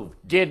move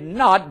did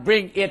not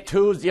bring it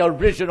to the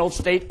original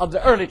state of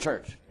the early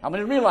church. How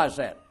many realize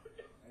that?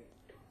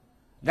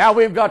 Now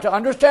we've got to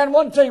understand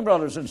one thing,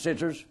 brothers and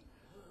sisters,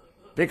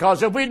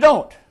 because if we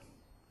don't,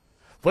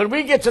 when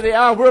we get to the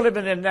hour we're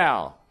living in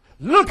now,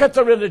 look at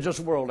the religious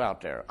world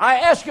out there. I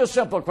ask you a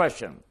simple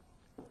question.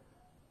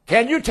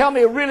 Can you tell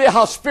me really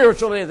how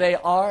spiritually they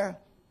are?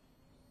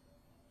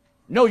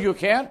 No, you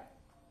can't.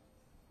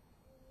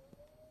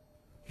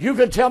 You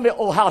can tell me,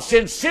 oh, how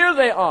sincere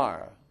they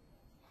are.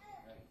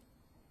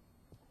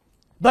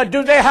 But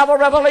do they have a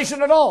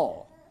revelation at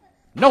all?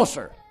 No,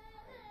 sir.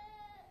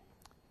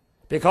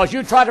 Because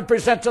you try to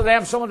present to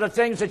them some of the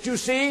things that you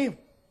see,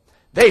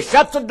 they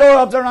shut the door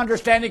of their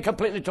understanding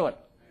completely to it.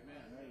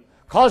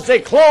 Because they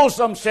close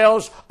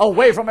themselves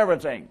away from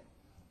everything.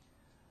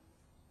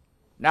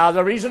 Now,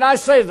 the reason I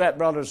say that,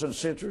 brothers and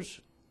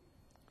sisters,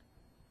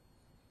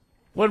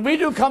 when we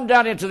do come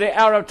down into the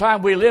hour of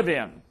time we live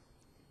in,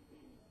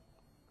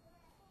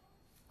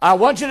 I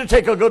want you to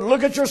take a good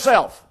look at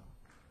yourself.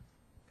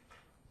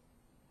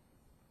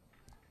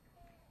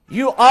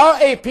 You are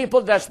a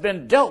people that's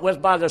been dealt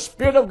with by the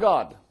Spirit of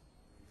God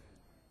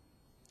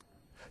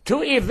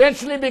to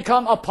eventually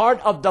become a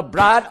part of the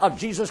bride of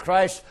Jesus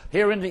Christ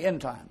here in the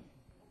end time.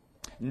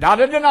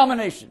 Not a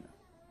denomination,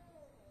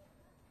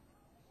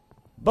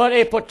 but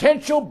a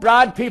potential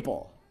bride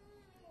people.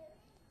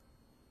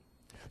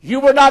 You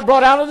were not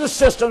brought out of the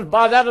systems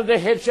by that of the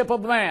headship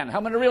of man.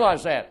 How many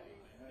realize that?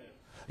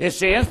 It's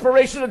the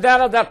inspiration of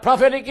that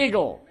prophetic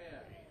eagle.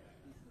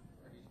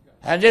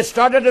 And it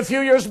started a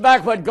few years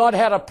back when God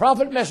had a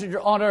prophet messenger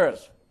on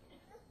earth.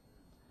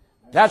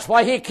 That's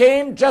why he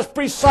came just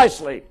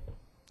precisely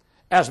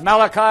as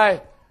Malachi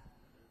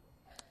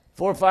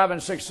 4, 5,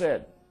 and 6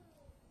 said,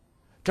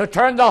 to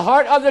turn the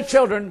heart of the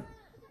children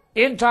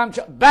in time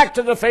back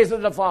to the faith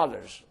of the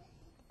fathers.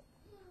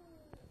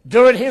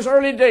 During his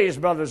early days,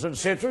 brothers and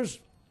sisters,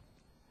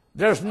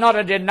 there's not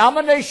a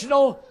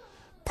denominational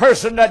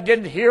person that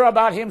didn't hear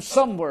about him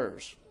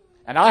somewheres.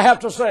 And I have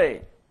to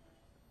say,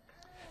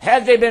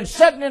 had they been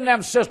sitting in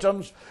them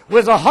systems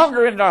with a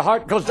hunger in their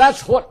heart, because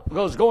that's what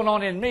was going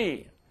on in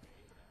me.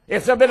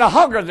 If there'd been a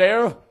hunger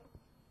there,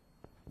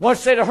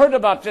 once they'd have heard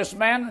about this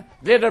man,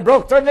 they'd have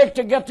broke their neck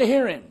to get to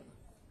hear him.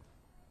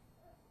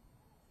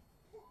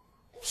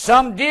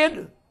 Some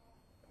did,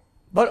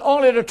 but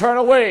only to turn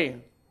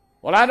away.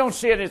 Well, I don't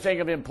see anything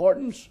of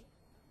importance.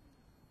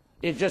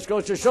 It just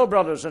goes to show,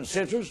 brothers and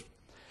sisters,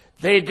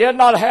 they did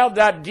not have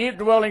that deep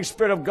dwelling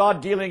Spirit of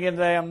God dealing in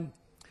them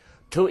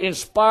to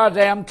inspire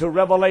them, to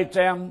revelate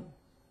them,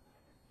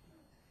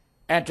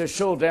 and to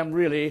show them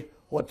really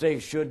what they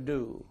should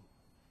do.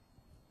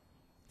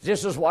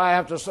 This is why I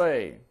have to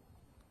say,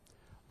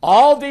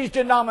 all these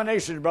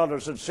denominations,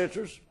 brothers and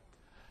sisters,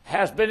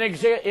 has been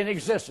in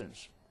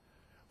existence.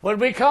 When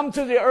we come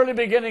to the early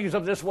beginnings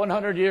of this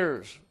 100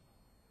 years,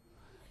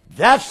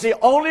 that's the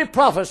only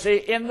prophecy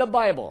in the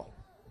Bible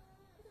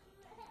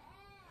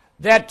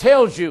that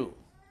tells you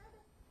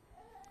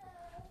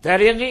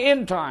that in the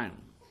end time,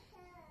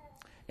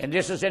 and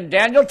this is in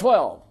Daniel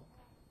 12,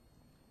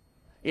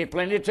 it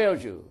plainly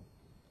tells you,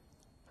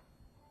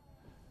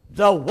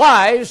 the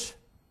wise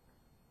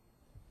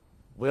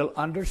will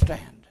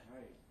understand.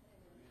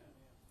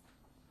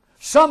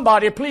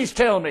 Somebody please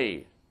tell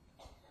me,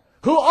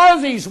 who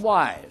are these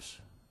wise?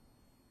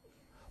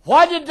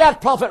 Why did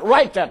that prophet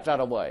write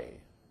that way?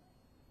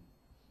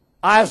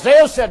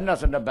 Isaiah said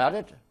nothing about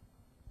it.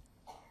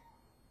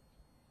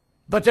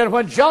 But then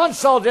when John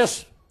saw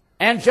this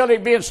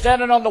angelic being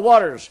standing on the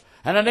waters,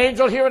 and an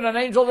angel here and an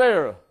angel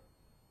there,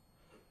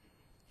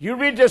 you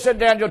read this in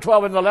Daniel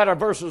 12 in the latter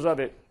verses of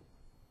it.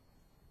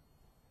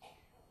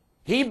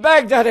 He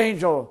begged that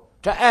angel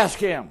to ask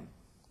him,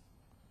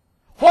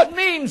 what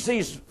means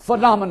these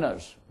phenomena?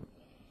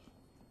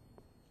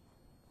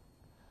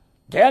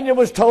 Daniel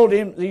was told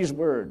him these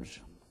words.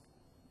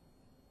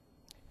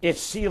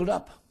 It's sealed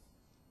up.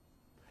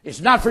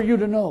 It's not for you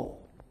to know.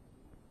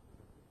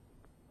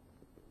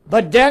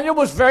 But Daniel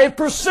was very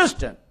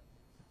persistent.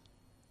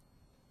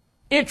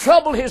 It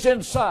troubled his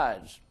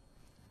insides.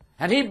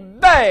 And he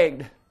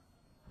begged,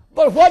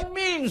 but what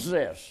means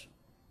this?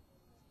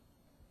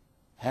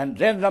 And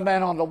then the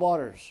man on the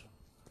waters,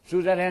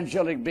 through that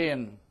angelic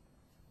being,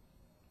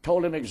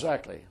 told him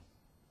exactly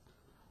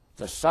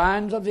the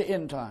signs of the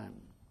end time.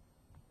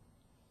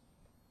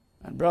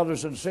 And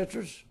brothers and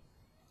sisters,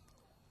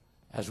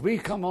 as we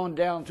come on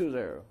down through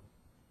there,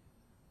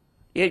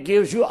 it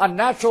gives you a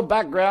natural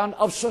background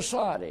of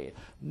society.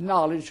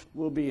 Knowledge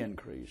will be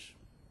increased.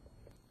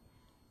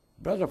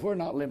 Brother, if we're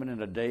not living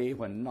in a day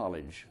when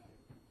knowledge,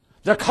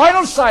 the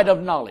carnal side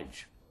of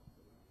knowledge,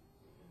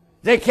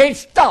 they can't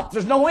stop.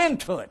 There's no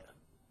end to it.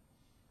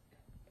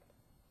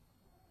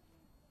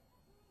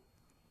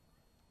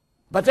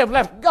 But they've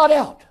left God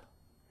out.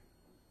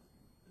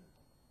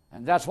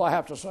 And that's why I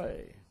have to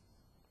say,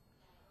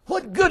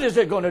 what good is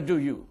it going to do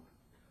you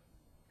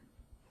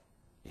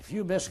if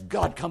you miss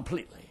God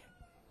completely?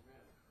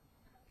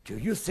 Do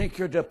you think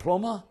your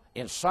diploma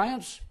in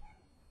science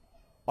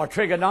or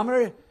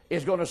trigonometry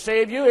is going to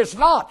save you? It's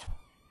not.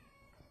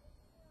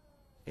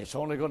 It's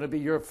only going to be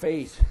your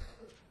faith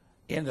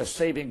in the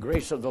saving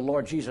grace of the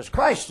Lord Jesus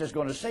Christ is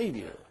going to save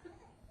you.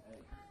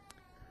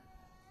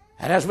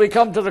 And as we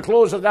come to the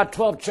close of that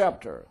 12th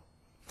chapter,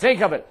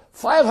 think of it,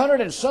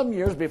 500 and some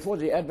years before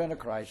the advent of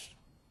Christ,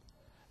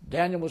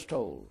 Daniel was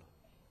told,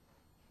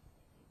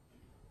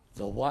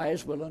 the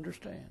wise will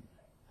understand.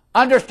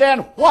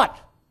 Understand what?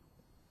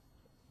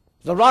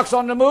 The rocks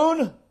on the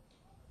moon?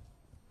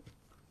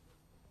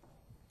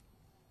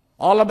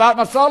 All about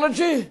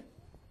mythology?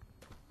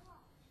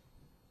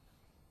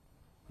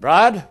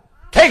 Bride,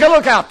 take a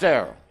look out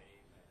there.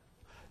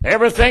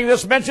 Everything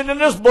that's mentioned in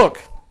this book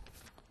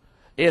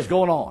is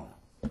going on.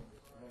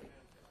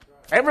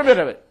 Every bit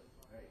of it.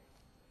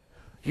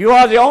 You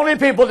are the only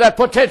people that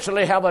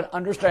potentially have an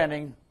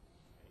understanding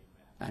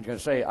and can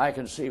say, I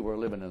can see we're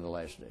living in the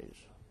last days.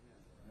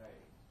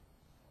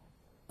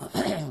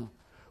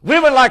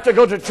 Women like to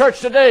go to church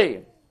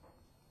today.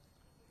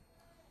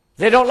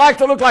 They don't like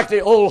to look like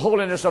the old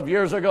holiness of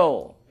years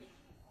ago.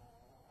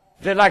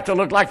 They like to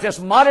look like this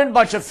modern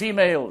bunch of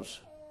females.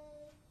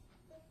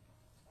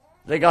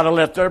 They got to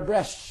let their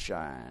breasts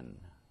shine.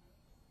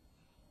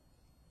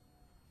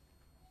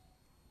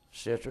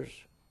 Sisters,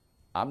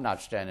 I'm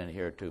not standing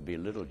here to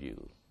belittle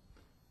you,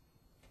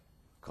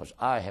 because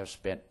I have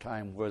spent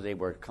time where they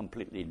were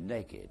completely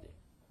naked.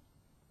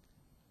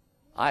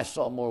 I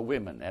saw more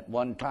women at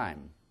one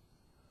time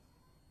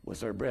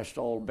with their breasts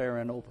all bare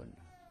and open,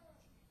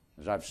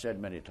 as I've said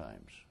many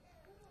times.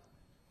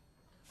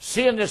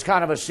 Seeing this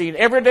kind of a scene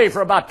every day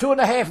for about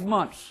 2.5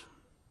 months,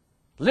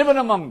 living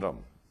among them,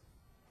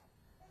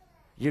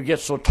 you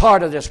get so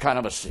tired of this kind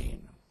of a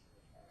scene.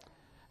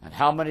 And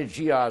how many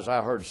GIs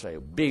I heard say,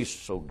 be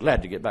so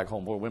glad to get back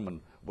home where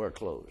women wear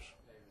clothes.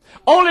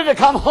 Only to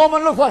come home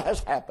and look what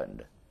has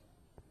happened.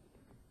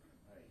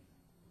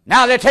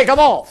 Now they take them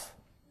off.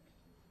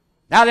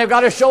 Now they've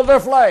got to show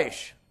their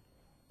flesh.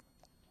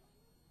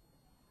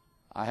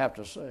 I have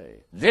to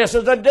say, this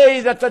is the day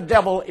that the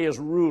devil is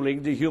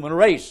ruling the human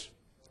race.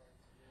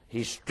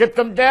 He stripped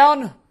them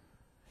down.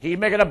 He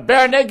making them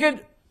bare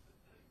naked.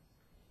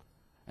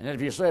 And then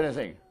if you say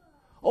anything,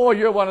 oh,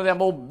 you're one of them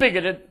old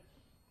bigoted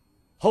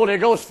Holy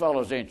Ghost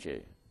fellows, ain't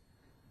you?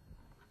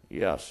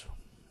 Yes.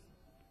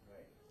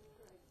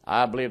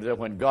 I believe that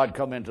when God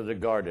come into the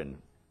garden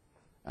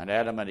and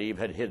Adam and Eve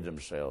had hid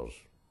themselves,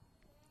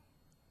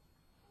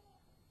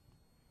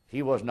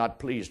 he was not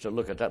pleased to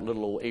look at that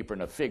little old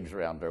apron of figs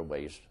around their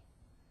waist.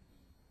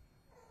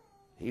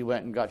 He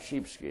went and got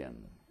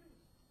sheepskin.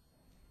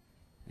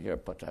 Here,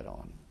 put that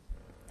on.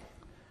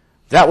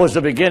 That was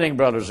the beginning,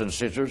 brothers and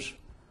sisters,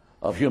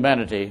 of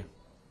humanity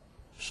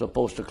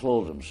supposed to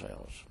clothe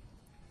themselves.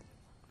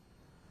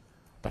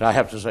 But I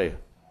have to say,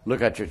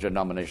 look at your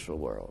denominational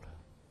world.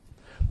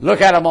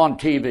 Look at them on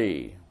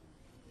TV.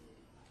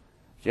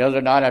 The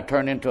other night I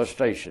turned into a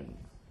station.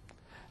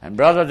 And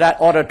brother, that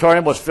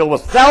auditorium was filled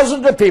with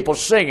thousands of people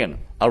singing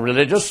a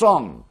religious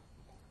song.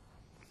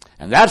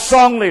 And that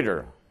song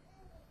leader,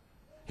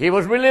 he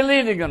was really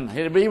leading them.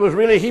 He was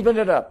really heaping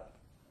it up.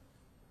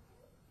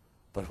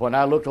 But when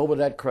I looked over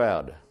that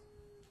crowd,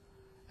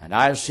 and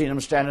I've seen them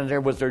standing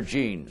there with their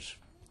jeans,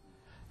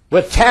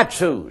 with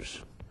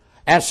tattoos,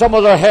 and some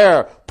of their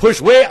hair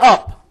pushed way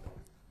up,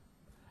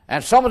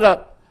 and some of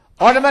the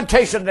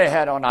ornamentation they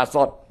had on, I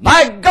thought,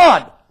 my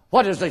God,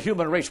 what has the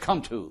human race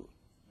come to?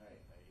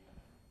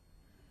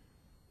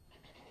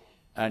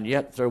 And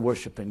yet they're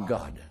worshiping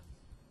God.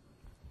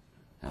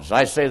 As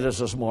I say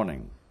this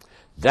morning,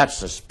 that's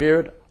the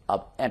spirit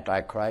of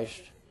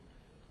Antichrist.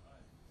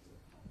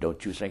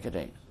 Don't you think it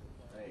ain't?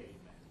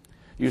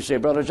 You say,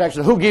 Brother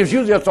Jackson, who gives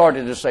you the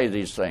authority to say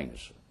these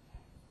things?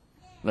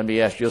 Let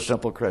me ask you a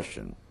simple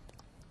question.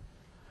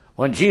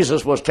 When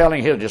Jesus was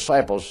telling his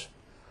disciples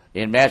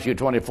in Matthew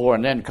 24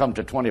 and then come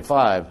to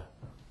 25,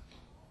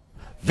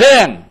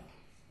 then,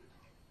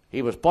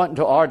 he was pointing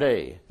to our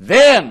day,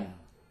 then,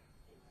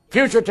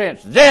 future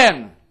tense,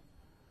 then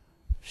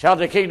shall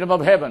the kingdom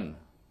of heaven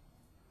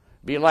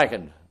be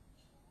likened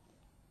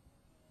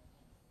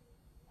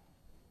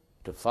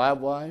to 5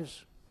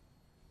 wise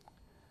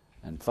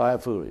and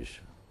 5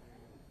 foolish.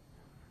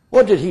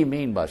 What did he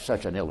mean by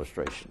such an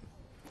illustration?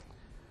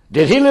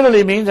 Did he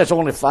literally mean that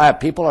only 5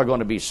 people are going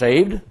to be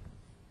saved?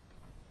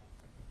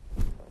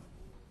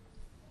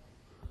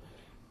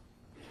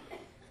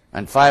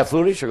 And 5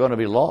 foolish are going to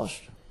be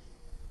lost?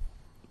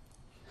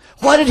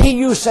 Why did he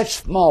use such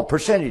small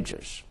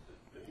percentages?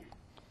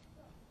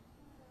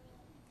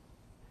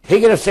 He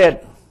could have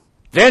said,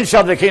 then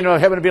shall the kingdom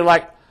of heaven be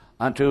like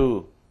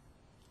unto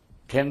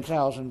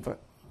 10,000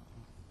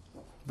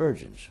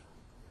 virgins,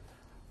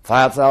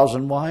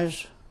 5,000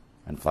 wise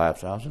and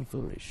 5,000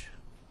 foolish.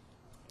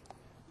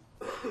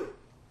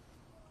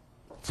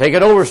 Take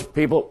it over,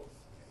 people.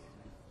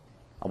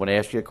 I want to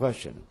ask you a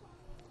question.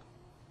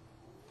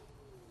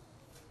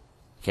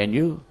 Can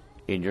you,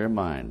 in your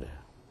mind,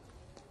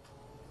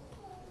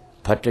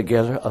 put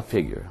together a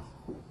figure?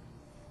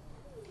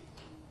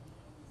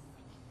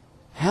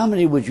 How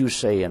many would you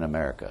say in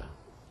America?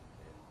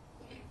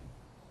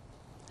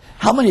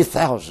 How many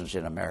thousands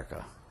in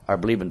America are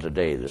believing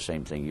today the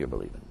same thing you're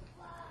believing?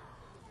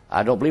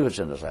 I don't believe it's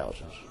in the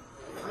thousands.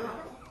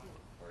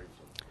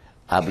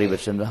 I believe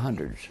it's in the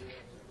hundreds.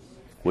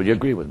 Will you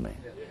agree with me?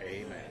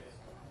 Amen.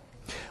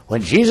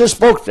 When Jesus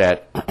spoke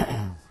that,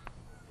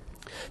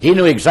 he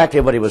knew exactly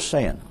what he was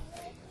saying.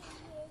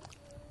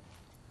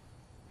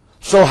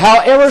 So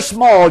however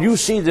small you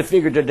see the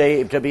figure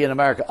today to be in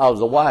America of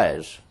the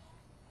wise,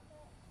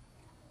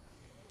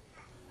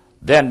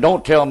 then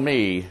don't tell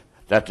me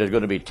that there's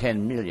going to be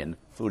 10 million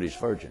foolish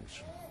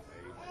virgins.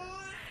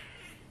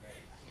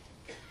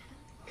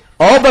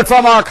 Oh, but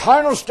from our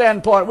carnal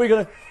standpoint, we're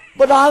going to,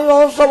 but I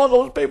love some of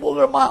those people.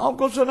 They're my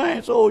uncles and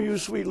aunts. Oh, you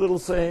sweet little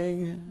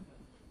thing.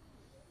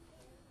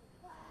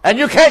 And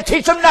you can't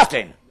teach them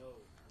nothing.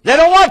 They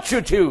don't want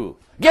you to.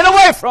 Get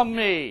away from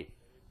me.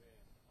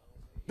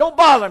 Don't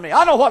bother me.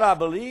 I know what I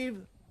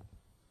believe.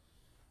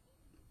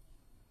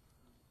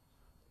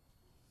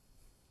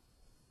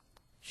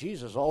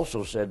 Jesus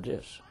also said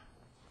this.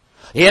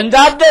 In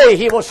that day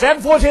he will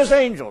send forth his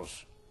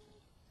angels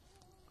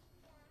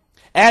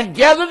and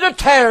gather the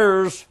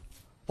tares.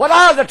 What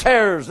are the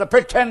tares? The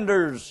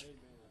pretenders.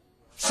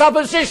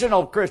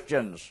 Suppositional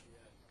Christians.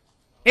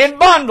 In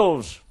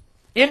bundles.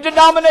 In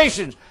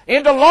denominations.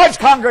 Into large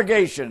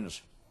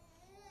congregations.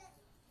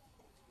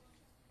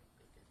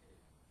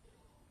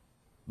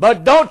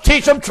 But don't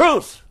teach them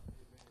truth.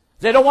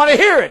 They don't want to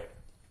hear it.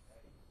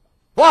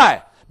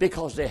 Why?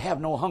 Because they have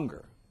no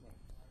hunger.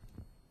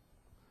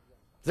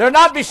 They're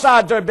not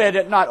beside their bed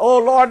at night. Oh,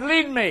 Lord,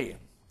 lead me.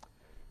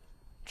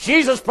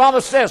 Jesus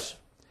promised this.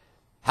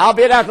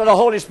 Howbeit after the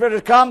Holy Spirit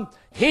has come,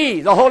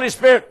 he, the Holy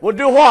Spirit, will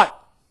do what?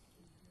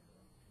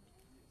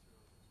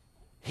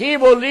 He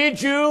will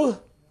lead you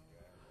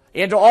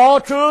into all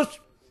truth.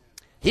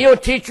 He will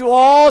teach you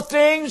all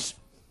things.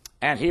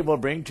 And he will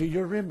bring to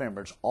your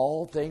remembrance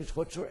all things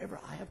whatsoever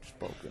I have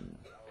spoken.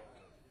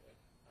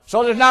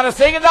 So there's not a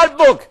thing in that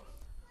book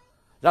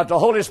that the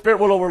Holy Spirit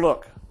will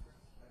overlook.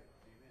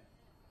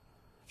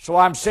 So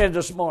I'm saying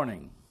this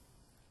morning,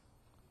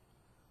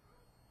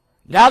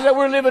 now that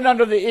we're living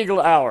under the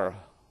eagle hour,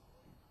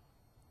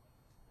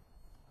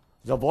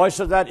 the voice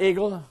of that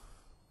eagle,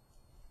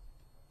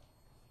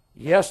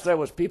 yes, there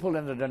was people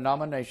in the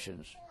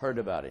denominations heard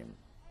about him,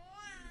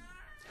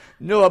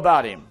 knew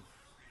about him.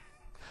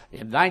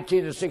 In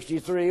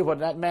 1963, when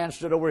that man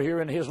stood over here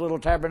in his little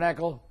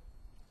tabernacle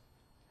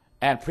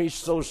and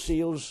preached those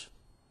seals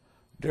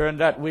during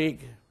that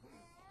week,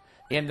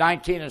 in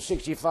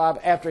 1965,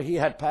 after he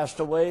had passed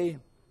away,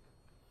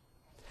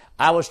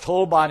 I was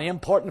told by an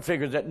important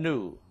figure that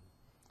knew.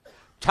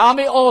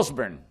 Tommy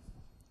Osborne,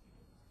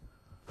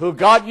 who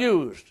God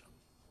used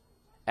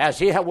as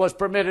he was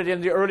permitted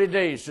in the early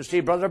days to see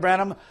Brother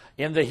Branham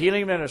in the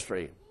healing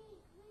ministry.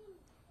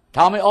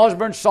 Tommy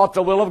Osborne sought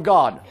the will of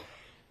God.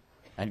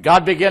 And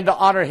God began to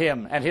honor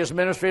him and his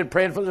ministry and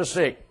praying for the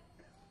sick.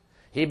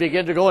 He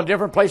began to go in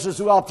different places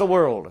throughout the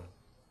world.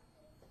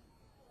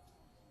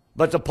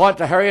 But the point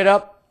to hurry it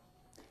up,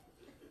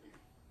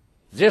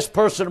 this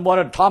person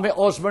wanted Tommy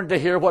Osborne to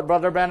hear what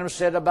Brother Branham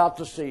said about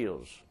the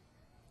seals.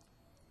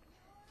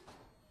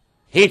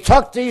 He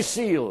took these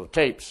seal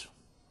tapes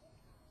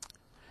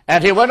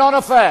and he went on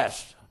a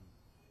fast.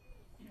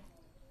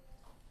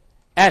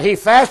 And he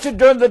fasted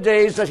during the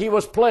days that he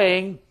was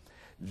playing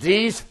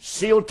these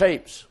seal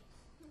tapes.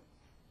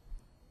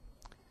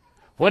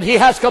 When he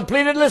has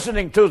completed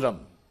listening to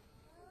them,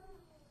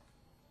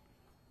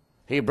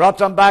 he brought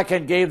them back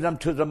and gave them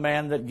to the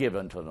man that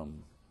given to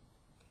them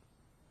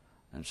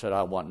and said,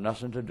 I want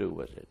nothing to do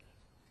with it.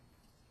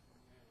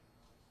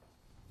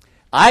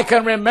 I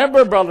can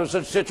remember, brothers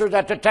and sisters,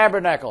 at the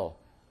tabernacle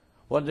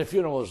when the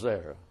funeral was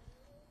there,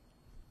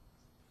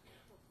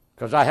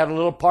 because I had a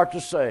little part to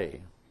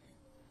say.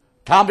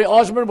 Tommy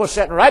Osborne was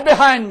sitting right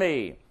behind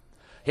me.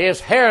 His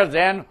hair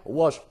then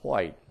was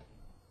white.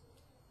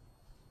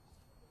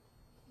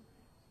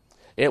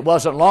 It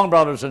wasn't long,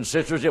 brothers and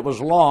sisters. It was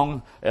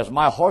long as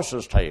my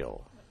horse's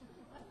tail.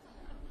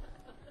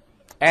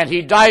 And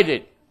he dyed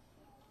it.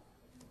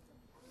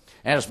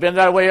 And it's been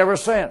that way ever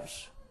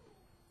since.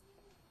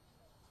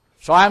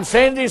 So I'm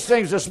saying these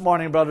things this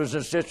morning, brothers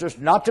and sisters,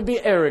 not to be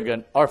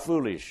arrogant or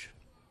foolish.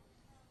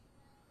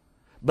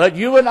 But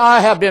you and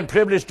I have been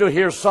privileged to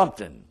hear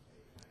something.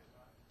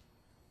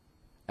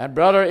 And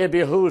brother, it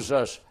behooves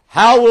us.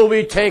 How will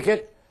we take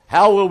it?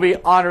 How will we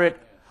honor it?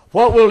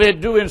 What will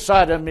it do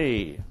inside of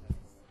me?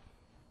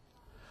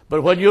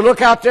 But when you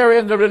look out there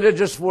in the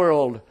religious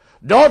world,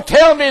 don't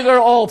tell me they're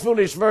all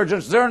foolish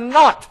virgins. They're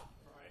not.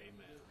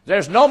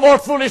 There's no more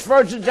foolish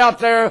virgins out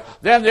there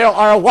than there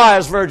are a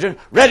wise virgin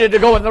ready to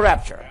go in the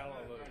rapture.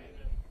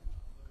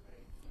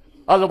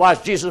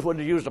 Otherwise, Jesus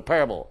wouldn't have used a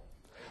parable.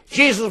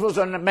 Jesus was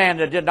a man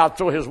that did not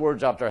throw his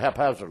words out there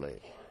haphazardly.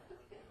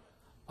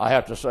 I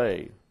have to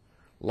say,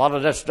 a lot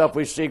of that stuff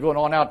we see going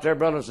on out there,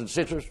 brothers and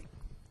sisters,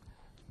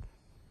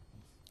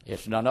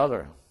 it's none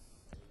other.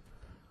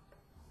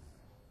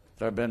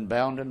 They've been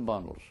bound in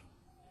bundles.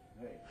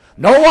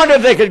 No wonder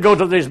they could go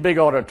to these big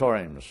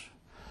auditoriums.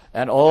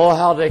 And oh,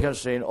 how they can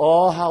sing,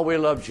 oh, how we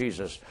love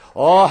Jesus,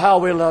 oh, how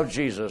we love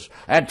Jesus.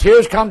 And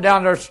tears come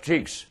down their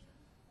cheeks.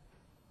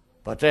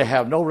 But they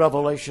have no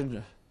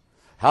revelation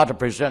how to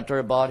present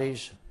their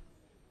bodies.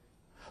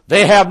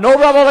 They have no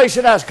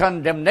revelation as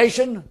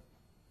condemnation.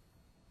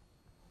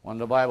 When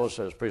the Bible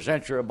says,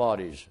 present your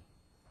bodies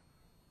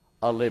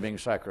a living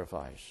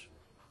sacrifice,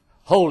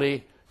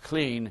 holy,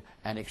 clean,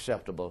 and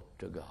acceptable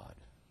to God.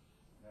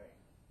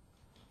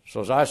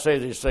 So as I say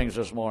these things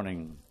this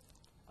morning,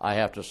 I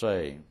have to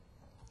say,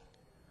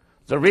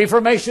 the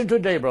Reformation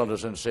today,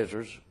 brothers and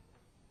sisters,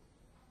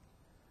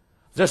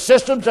 the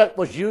systems that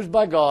was used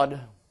by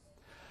God,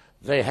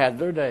 they had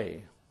their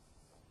day.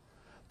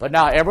 But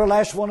now every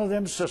last one of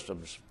them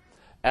systems,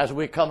 as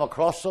we come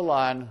across the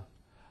line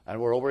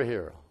and we're over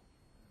here,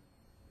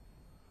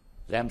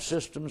 them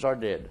systems are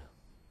dead.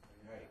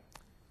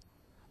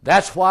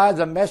 That's why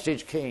the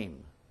message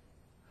came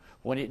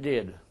when it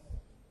did.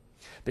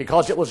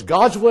 Because it was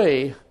God's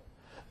way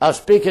of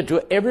speaking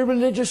to every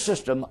religious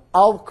system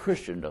of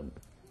Christendom.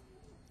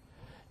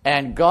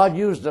 And God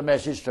used the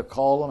message to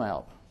call them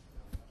out.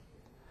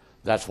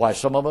 That's why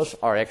some of us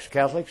are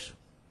ex-Catholics.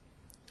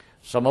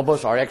 Some of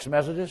us are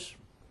ex-Methodists,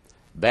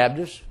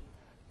 Baptists,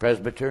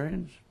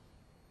 Presbyterians.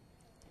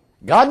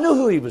 God knew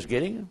who he was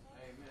getting.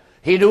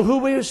 He knew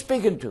who he was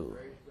speaking to.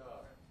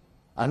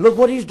 And look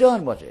what he's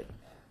done with it.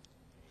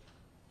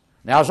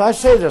 Now, as I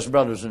say this,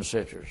 brothers and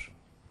sisters,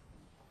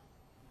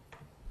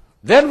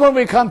 then when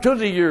we come to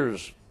the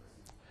years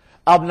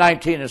of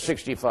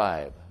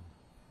 1965,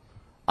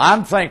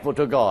 I'm thankful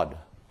to God.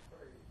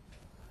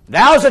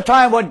 Now is the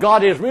time when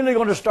God is really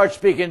going to start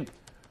speaking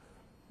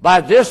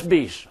by this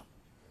beast,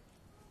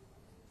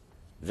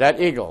 that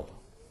eagle,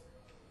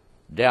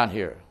 down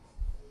here.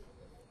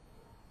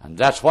 And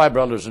that's why,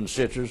 brothers and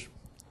sisters,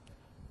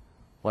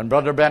 when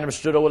Brother Branham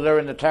stood over there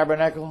in the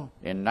tabernacle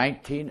in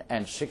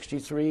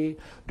 1963,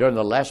 during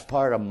the last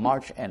part of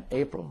March and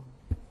April,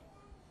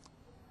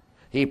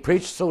 he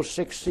preached those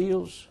 6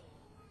 seals,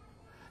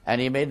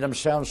 and he made them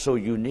sound so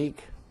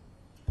unique.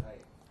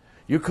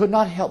 You could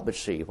not help but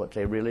see what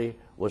they really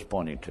was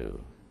pointing to.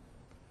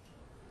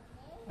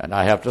 And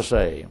I have to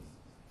say,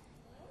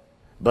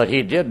 but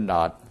he did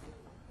not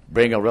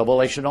bring a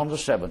revelation on the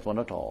 7th one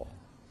at all.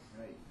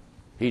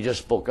 He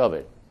just spoke of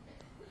it.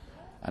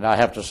 And I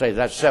have to say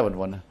that 7th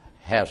one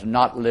has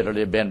not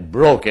literally been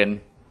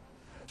broken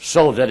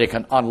so that it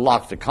can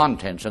unlock the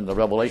contents in the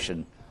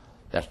revelation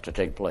that's to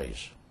take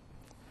place.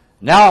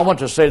 Now I want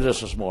to say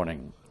this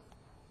morning.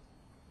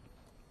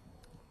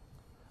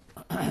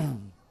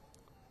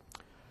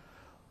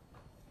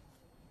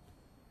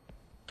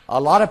 A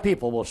lot of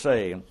people will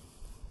say,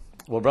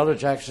 well, Brother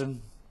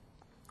Jackson,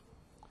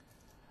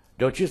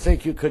 don't you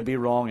think you could be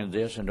wrong in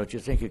this, and don't you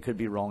think you could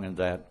be wrong in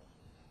that?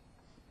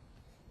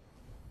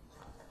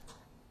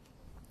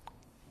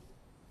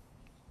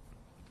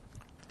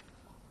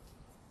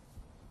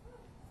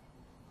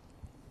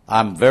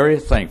 I'm very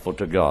thankful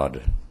to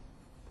God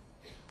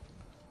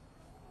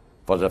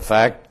for the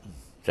fact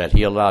that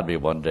he allowed me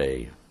one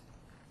day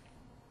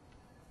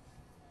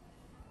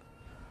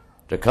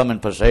to come in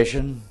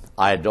possession.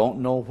 I don't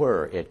know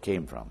where it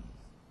came from.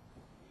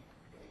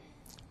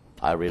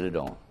 I really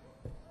don't.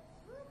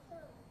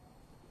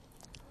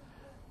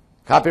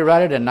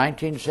 Copyrighted in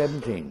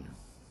 1917.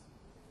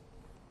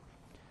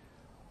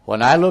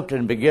 When I looked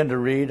and began to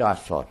read, I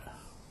thought,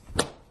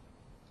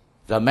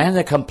 the man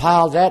that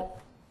compiled that,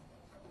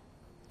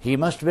 he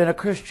must have been a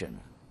Christian.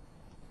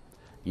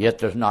 Yet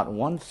there's not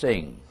one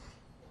thing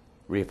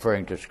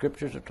referring to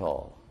scriptures at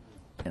all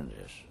in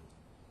this.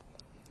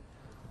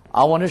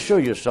 I want to show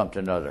you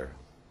something other.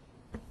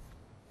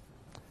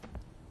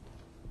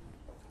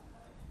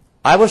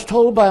 I was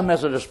told by a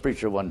Methodist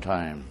preacher one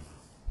time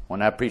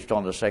when I preached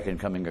on the second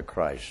coming of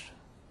Christ,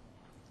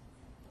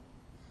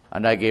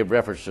 and I gave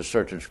reference to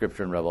certain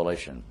scripture and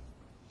revelation.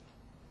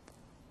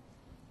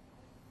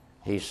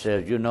 He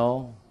said,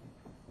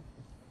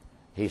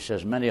 he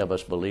says, many of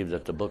us believe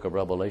that the book of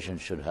Revelation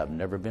should have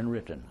never been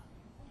written.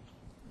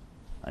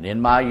 And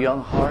in my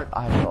young heart,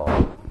 I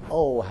thought,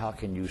 oh, how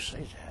can you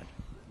say that?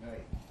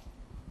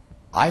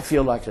 I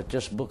feel like that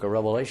this book of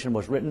Revelation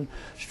was written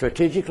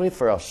strategically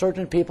for a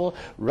certain people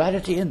right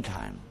at the end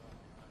time.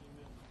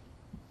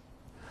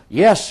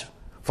 Yes,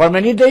 for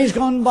many days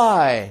gone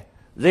by,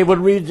 they would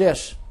read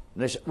this.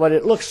 They said, well,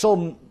 it looks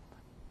so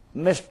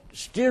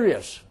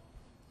mysterious.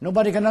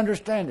 Nobody can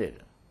understand it.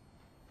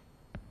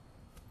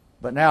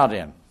 But now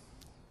then,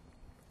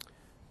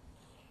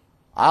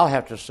 I'll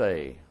have to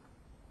say,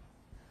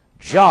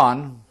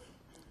 John,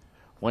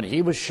 when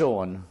he was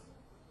showing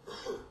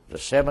the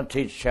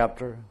 17th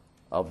chapter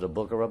of the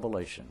book of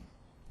Revelation,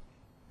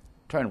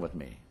 turn with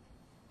me.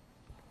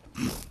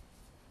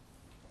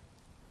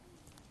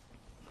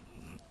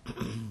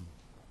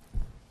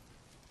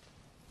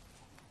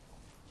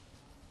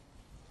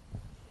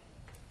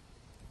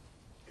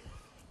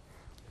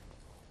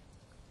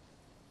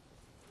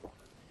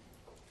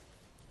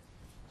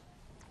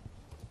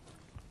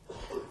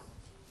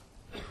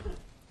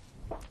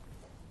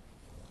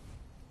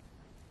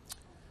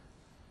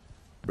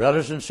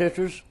 Brothers and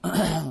sisters,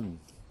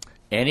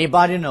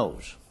 anybody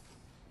knows,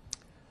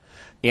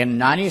 in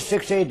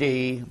 96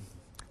 AD,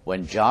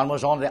 when John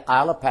was on the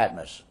Isle of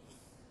Patmos,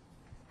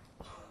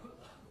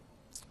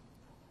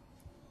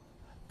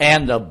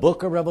 and the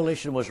book of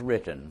Revelation was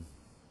written,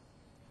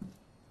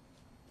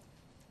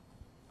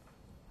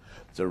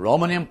 the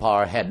Roman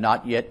Empire had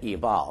not yet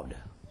evolved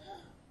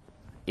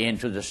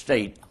into the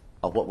state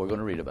of what we're going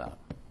to read about.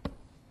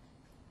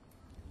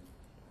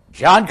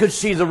 John could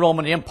see the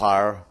Roman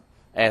Empire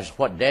as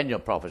what Daniel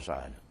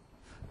prophesied,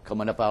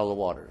 coming up out of the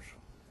waters,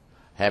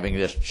 having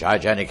this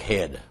gigantic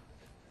head,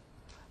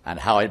 and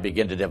how it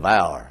began to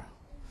devour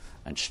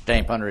and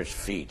stamp under its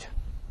feet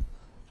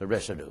the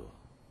residue.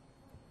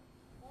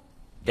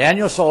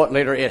 Daniel saw it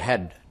later, it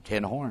had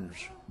 10 horns.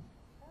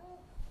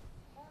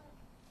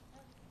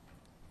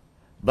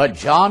 But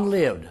John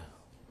lived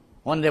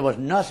when there was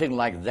nothing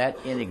like that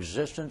in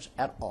existence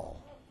at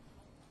all.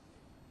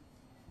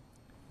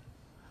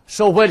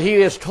 So when he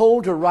is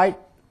told to write,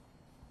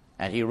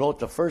 and he wrote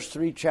the first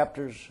 3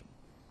 chapters,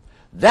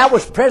 that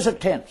was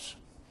present tense.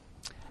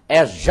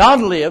 As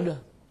John lived,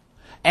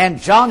 and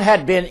John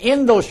had been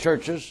in those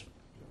churches,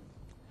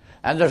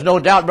 and there's no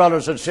doubt,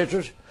 brothers and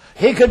sisters,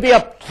 he could be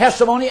a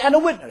testimony and a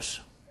witness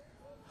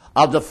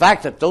of the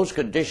fact that those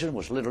conditions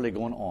was literally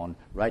going on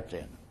right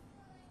then.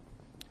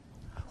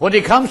 When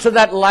he comes to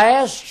that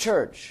last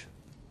church,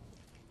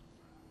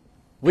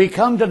 we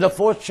come to the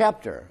 4th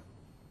chapter.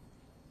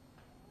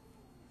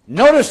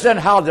 Notice then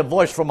how the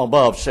voice from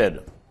above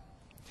said,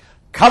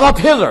 "Come up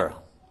hither,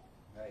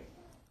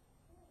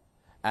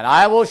 and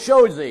I will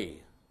show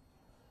thee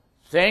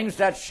things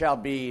that shall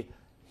be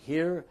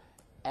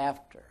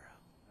hereafter."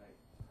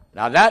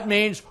 Now that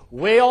means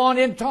way on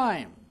in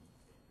time.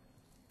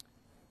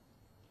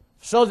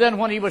 So then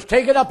when he was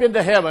taken up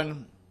into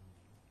heaven,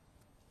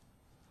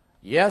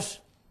 yes,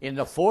 in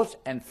the 4th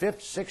and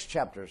 5th, 6th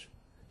chapters,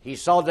 he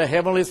saw the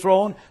heavenly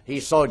throne. He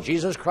saw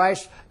Jesus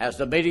Christ as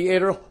the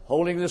mediator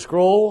holding the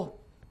scroll.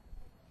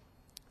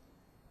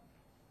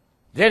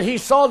 Then he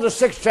saw the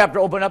 6th chapter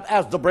open up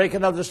as the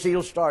breaking of the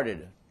seal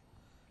started.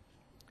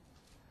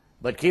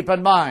 But keep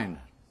in mind,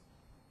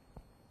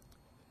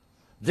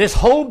 this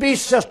whole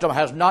beast system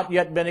has not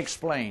yet been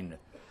explained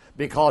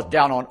because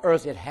down on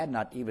earth it had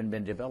not even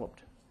been developed.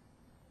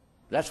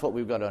 That's what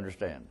we've got to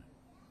understand.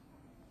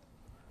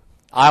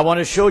 I want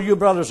to show you,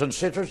 brothers and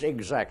sisters,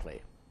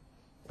 exactly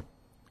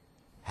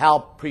how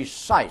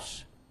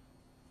precise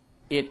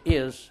it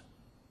is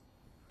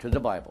to the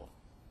Bible.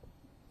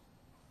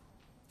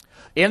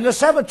 In the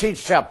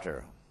 17th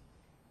chapter,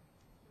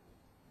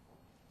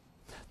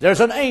 there's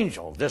an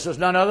angel. This is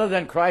none other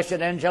than Christ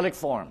in angelic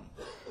form.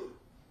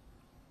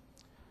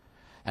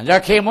 And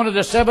there came one of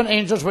the 7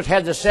 angels which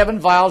had the 7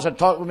 vials and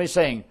talked with me,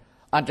 saying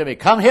unto me,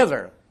 "Come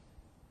hither."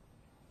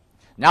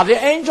 Now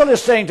the angel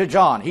is saying to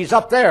John, he's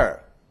up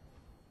there,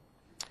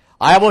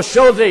 "I will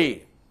show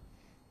thee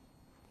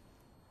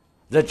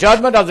the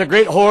judgment of the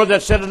great whore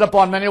that sitteth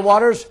upon many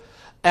waters."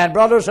 And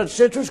brothers and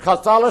sisters,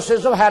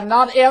 Catholicism had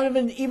not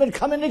even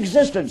come in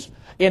existence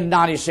in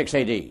 96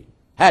 AD,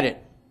 had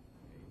it?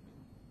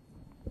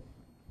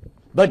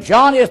 But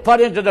John is put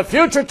into the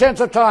future tense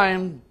of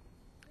time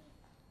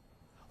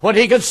when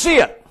he could see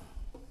it.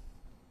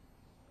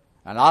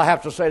 And I'll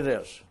have to say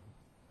this.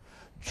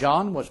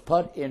 John was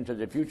put into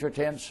the future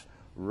tense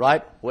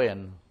right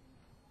when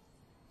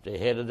the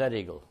head of that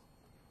eagle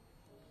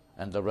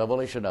and the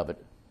revelation of it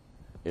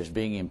is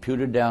being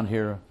imputed down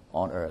here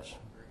on earth.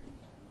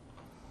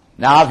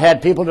 Now, I've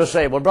had people to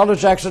say, "Well, Brother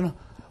Jackson,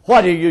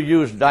 why do you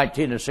use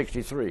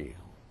 1963?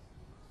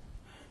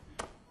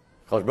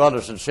 Because,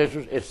 brothers and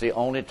sisters, it's the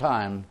only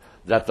time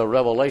that the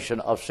revelation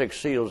of 6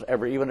 seals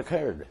ever even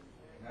occurred.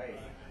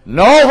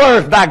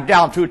 Nowhere back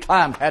down through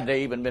time had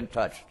they even been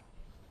touched.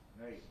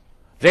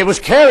 They was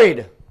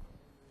carried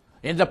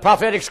in the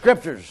prophetic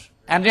scriptures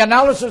and the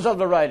analysis of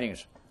the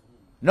writings.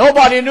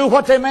 Nobody knew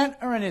what they meant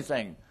or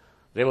anything.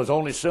 There was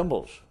only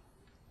symbols.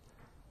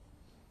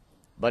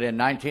 But in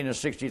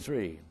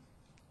 1963,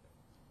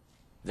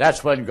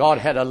 that's when God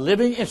had a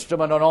living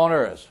instrument on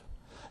earth.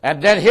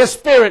 And then his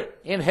spirit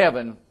in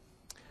heaven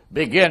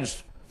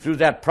begins through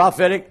that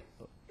prophetic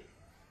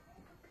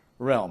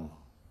realm.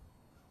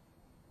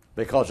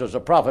 Because there's a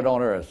prophet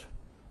on earth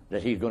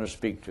that he's going to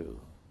speak to.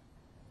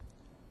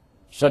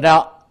 So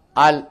now,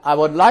 I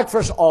would like for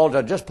us all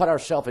to just put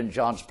ourselves in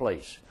John's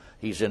place.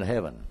 He's in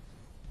heaven.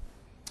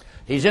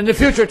 He's in the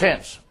future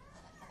tense.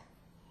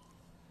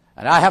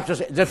 And I have to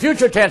say, the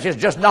future tense is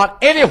just not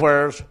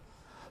anywhere.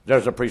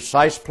 There's a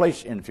precise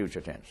place in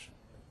future tense.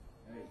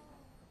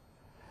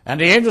 And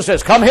the angel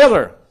says, come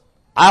hither.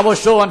 I will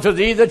show unto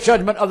thee the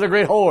judgment of the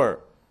great whore.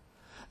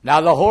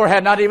 Now the whore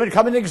had not even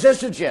come into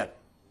existence yet.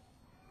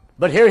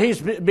 But here he's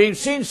being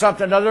seen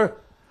something or other.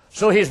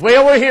 So he's way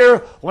over here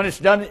when it's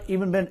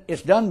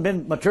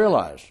been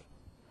materialized.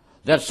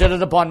 That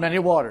sitteth upon many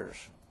waters.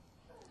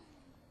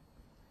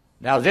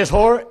 Now this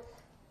whore,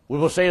 we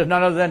will say, is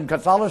none other than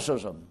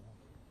Catholicism.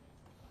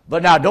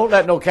 But now don't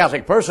let no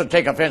Catholic person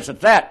take offense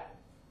at that.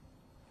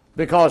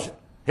 Because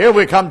here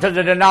we come to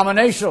the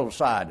denominational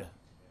side.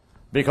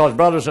 Because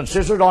brothers and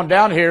sisters, on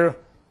down here,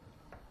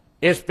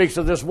 it speaks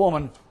of this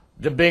woman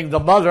being the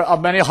mother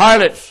of many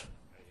harlots.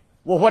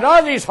 Well, what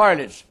are these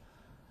harlots?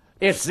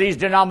 It's these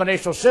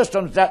denominational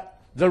systems that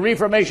the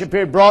Reformation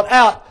period brought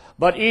out,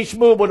 but each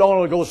move would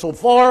only go so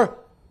far.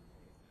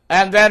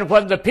 And then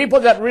when the people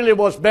that really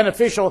was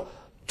beneficial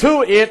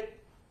to it,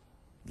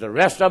 the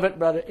rest of it,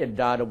 brother, it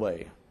died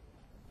away.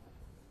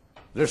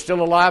 They're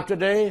still alive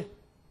today.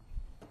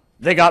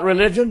 They got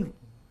religion,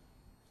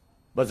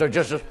 but they're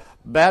just as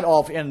bad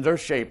off in their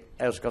shape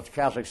as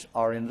Catholics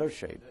are in their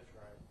shape.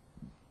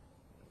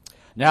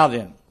 Now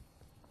then,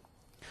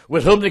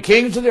 with whom the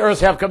kings of the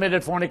earth have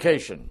committed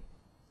fornication.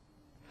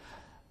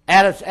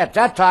 And at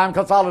that time,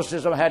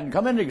 Catholicism hadn't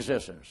come into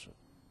existence.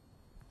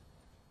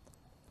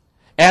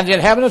 And the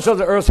inhabitants of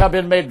the earth have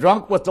been made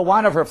drunk with the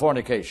wine of her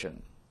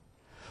fornication.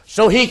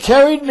 So he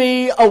carried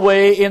me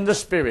away in the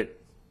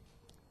spirit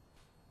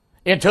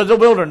into the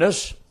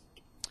wilderness,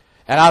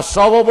 and I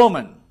saw a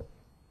woman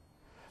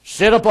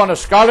sit upon a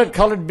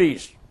scarlet-colored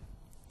beast,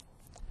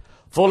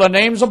 full of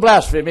names of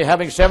blasphemy,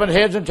 having 7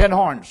 heads and 10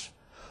 horns.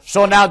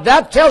 So now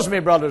that tells me,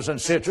 brothers and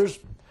sisters,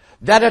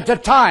 that at the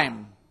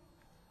time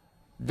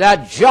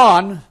that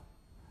John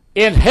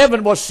in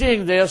heaven was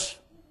seeing this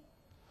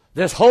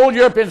whole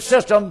European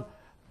system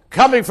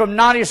coming from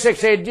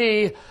 96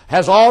 AD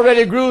has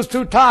already grew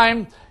through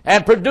time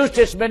and produced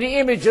its many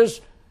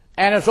images,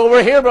 and it's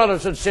over here,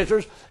 brothers and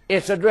sisters,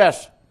 it's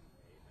addressed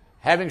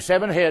having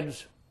 7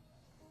 heads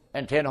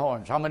and 10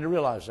 horns. How many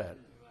realize that?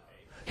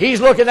 He's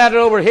looking at it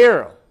over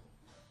here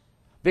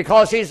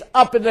because he's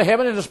up in the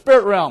heaven in the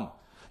spirit realm.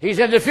 He's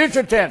in the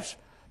future tense.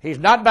 He's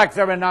not back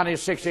there in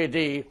 96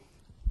 AD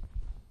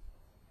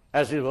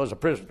as he was a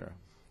prisoner.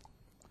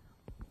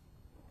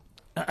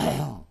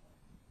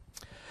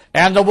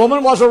 And the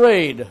woman was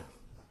arrayed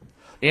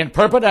in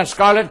purple and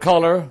scarlet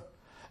color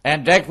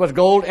and decked with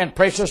gold and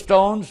precious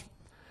stones.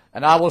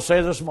 And I will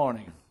say this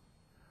morning,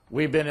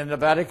 we've been in the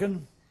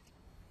Vatican.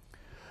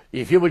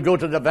 If you would go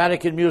to the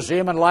Vatican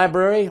Museum and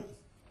Library,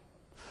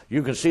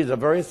 you can see the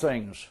very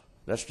things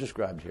that's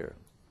described here.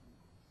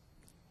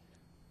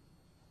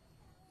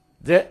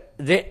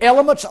 The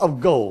elements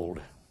of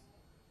gold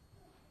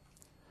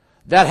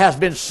that has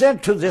been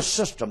sent to this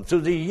system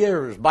through the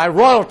years by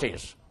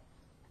royalties,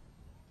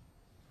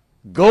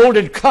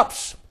 golden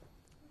cups,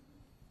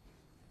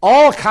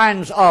 all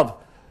kinds of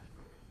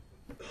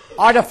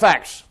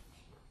artifacts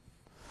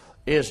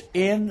is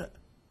in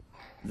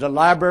the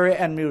library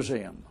and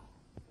museum.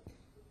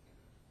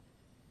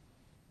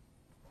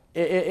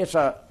 It's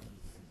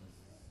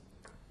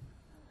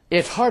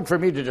hard for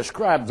me to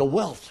describe the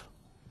wealth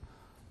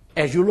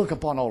as you look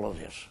upon all of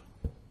this.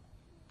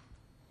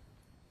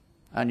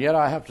 And yet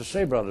I have to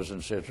say, brothers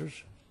and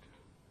sisters,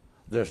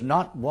 there's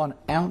not 1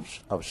 ounce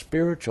of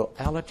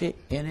spirituality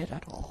in it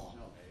at all.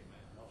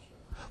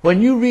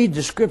 When you read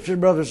the scripture,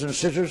 brothers and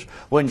sisters,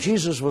 when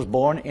Jesus was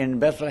born in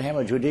Bethlehem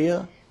of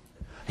Judea,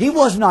 he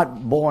was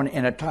not born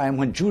in a time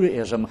when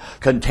Judaism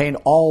contained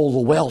all the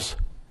wealth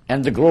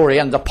and the glory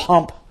and the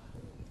pomp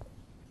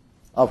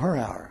of her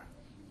hour.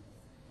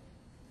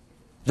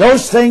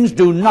 Those things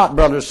do not,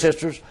 brothers and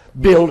sisters,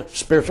 build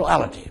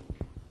spirituality.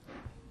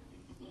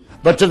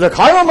 But to the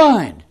carnal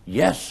mind,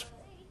 yes,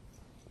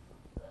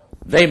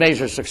 they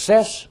measure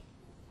success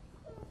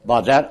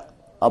by that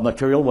of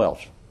material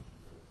wealth.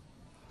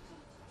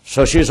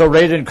 So she's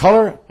arrayed in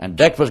color and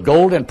decked with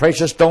gold and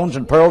precious stones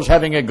and pearls,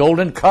 having a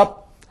golden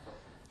cup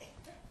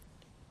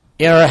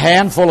in her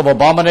hand full of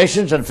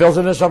abominations and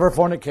filthiness of her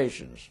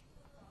fornications.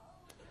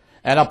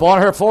 And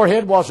upon her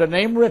forehead was a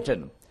name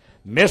written,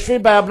 Mystery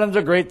Babylon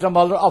the Great, the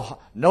mother of...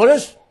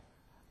 Notice,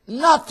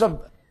 not the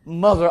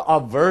mother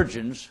of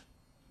virgins,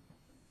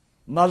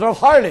 mother of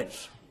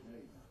harlots.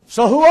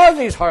 So who are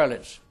these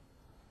harlots?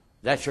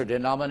 That's your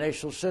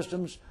denominational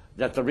systems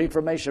that the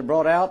Reformation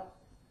brought out.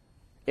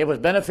 It was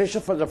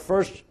beneficial for the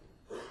first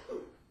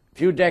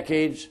few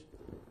decades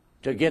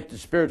to get the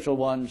spiritual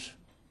ones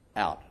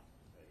out.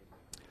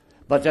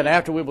 But then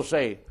after we will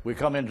say, we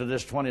come into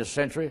this 20th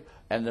century,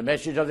 and the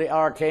message of the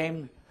hour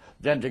came,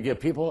 then to give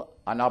people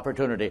an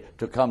opportunity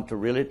to come to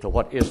really to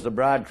what is the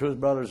bride truth,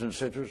 brothers and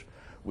sisters.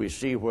 we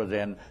see where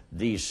then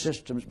these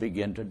systems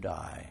begin to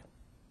die.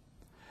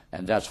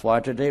 And that's why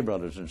today,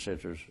 brothers and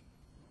sisters,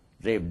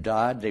 they've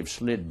died, they've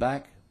slid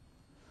back,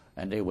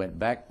 and they went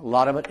back, a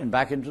lot of it, and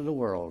back into the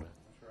world.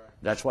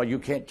 That's why you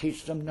can't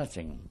teach them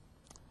nothing.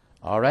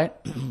 All right?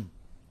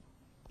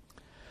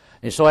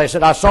 And so I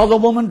said, I saw the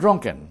woman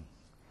drunken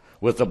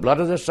with the blood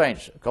of the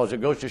saints, because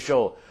it goes to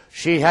show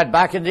she had,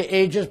 back in the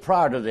ages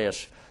prior to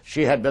this,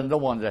 she had been the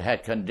one that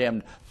had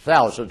condemned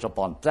thousands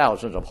upon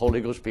thousands of Holy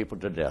Ghost people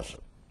to death.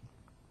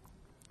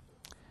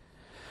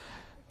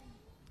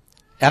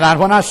 And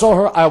when I saw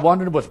her, I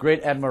wondered with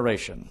great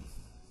admiration.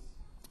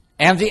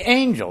 And the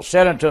angel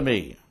said unto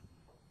me,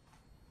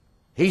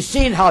 he's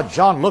seen how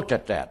John looked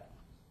at that.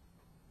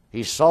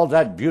 He saw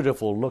that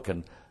beautiful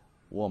looking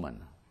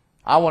woman.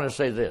 I want to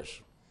say this,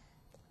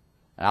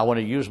 and I want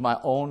to use my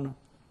own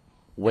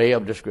way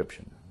of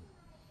description.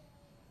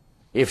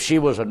 If she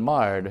was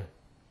admired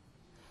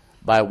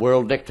by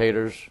world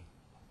dictators,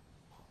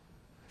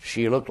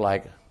 she looked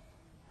like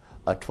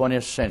a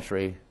 20th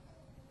century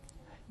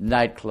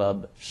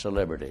nightclub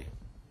celebrity.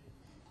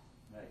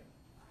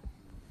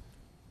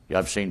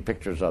 I've seen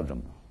pictures of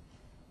them.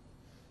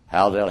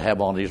 How they'll have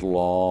on these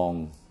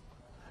long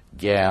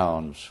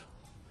gowns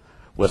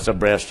with the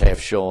breast half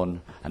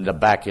shown and the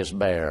back is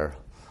bare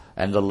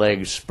and the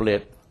legs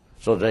split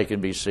so they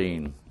can be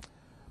seen.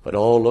 But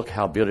oh, look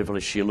how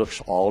beautifully she looks,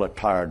 all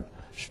attired,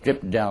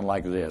 stripped down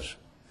like this.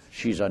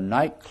 She's a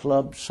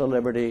nightclub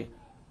celebrity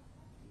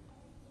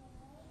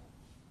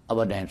of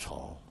a dance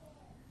hall.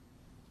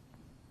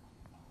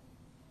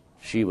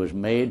 She was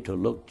made to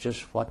look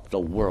just what the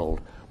world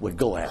would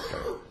go after.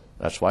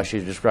 That's why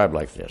she's described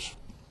like this.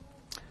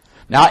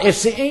 Now,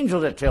 it's the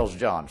angel that tells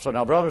John. So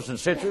now, brothers and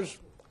sisters,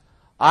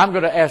 I'm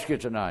going to ask you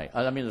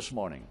this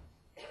morning.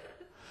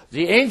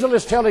 The angel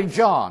is telling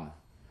John,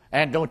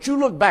 and don't you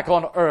look back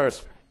on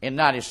earth in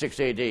 96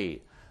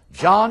 A.D.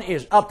 John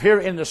is up here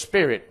in the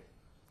spirit.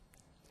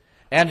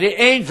 And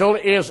the angel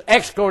is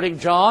escorting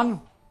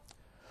John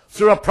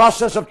through a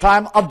process of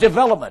time of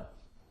development.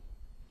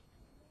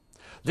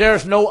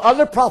 There's no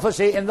other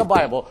prophecy in the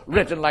Bible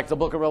written like the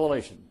book of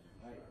Revelation.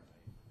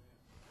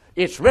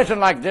 It's written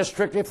like this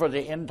strictly for the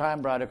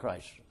end-time bride of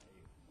Christ.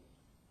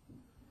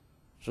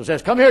 So it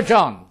says, come here,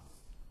 John.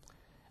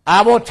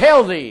 I will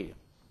tell thee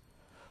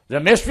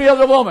the mystery of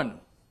the woman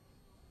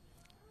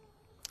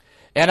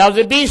and of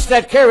the beast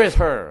that carrieth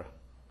her,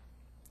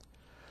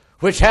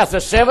 which hath the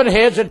 7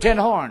 heads and 10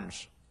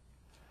 horns.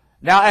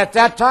 Now at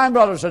that time,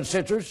 brothers and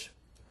sisters,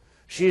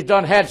 she's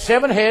done had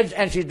 7 heads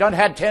and she's done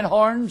had 10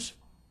 horns.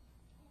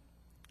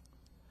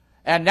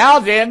 And now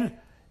then,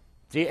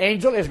 the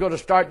angel is going to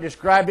start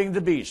describing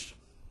the beast.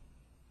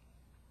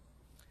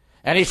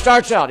 And he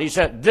starts out, he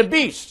said, the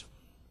beast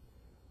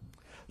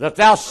that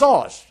thou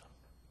sawest,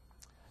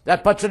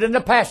 that puts it in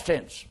the past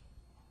tense,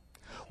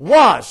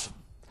 was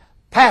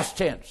past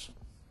tense,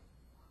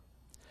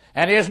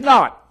 and is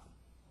not.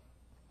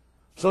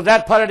 So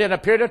that put it in a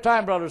period of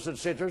time, brothers and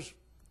sisters,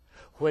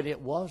 when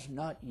it was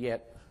not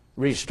yet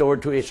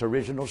restored to its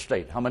original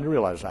state. How many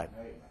realize that?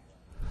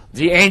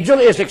 The angel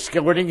is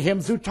escorting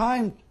him through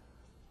time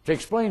to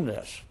explain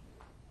this.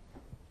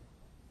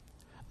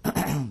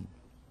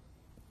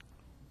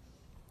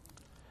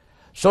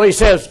 So he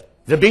says,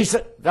 the beast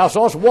that thou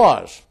sawest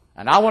was.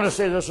 And I want to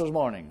say this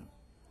morning.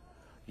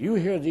 You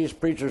hear these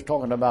preachers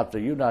talking about the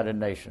United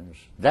Nations.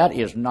 That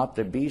is not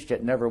the beast.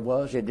 It never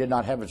was. It did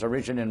not have its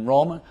origin in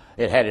Rome.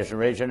 It had its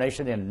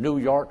origination in New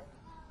York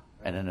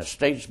and in the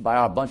States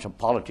by a bunch of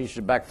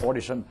politicians back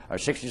 40-some or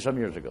 60-some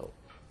years ago.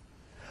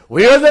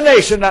 We are the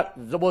nation that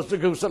was the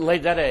goose that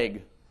laid that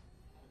egg.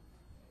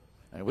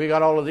 And we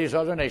got all of these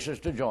other nations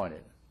to join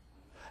it.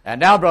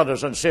 And now,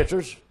 brothers and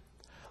sisters,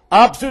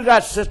 up through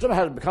that system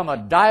has become a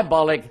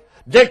diabolic,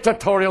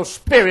 dictatorial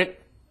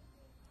spirit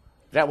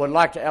that would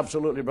like to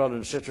absolutely, brothers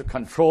and sisters,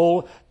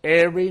 control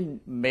every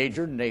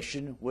major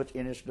nation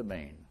within its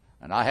domain.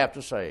 And I have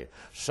to say,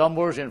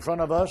 somewhere's in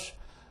front of us,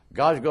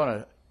 God's going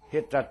to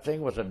hit that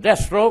thing with a death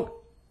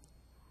stroke,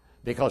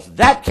 because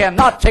that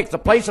cannot take the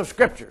place of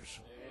Scriptures.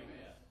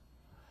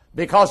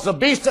 Because the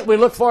beast that we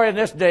look for in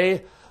this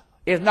day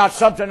is not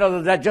something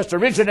other that just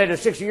originated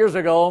 60 years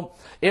ago.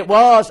 It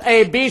was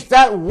a beast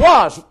that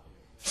was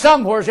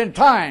somewhere in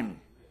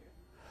time.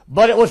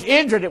 But it was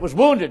injured, it was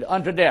wounded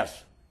unto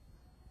death.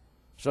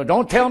 So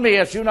don't tell me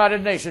it's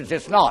United Nations,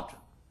 it's not.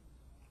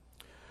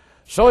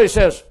 So he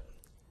says,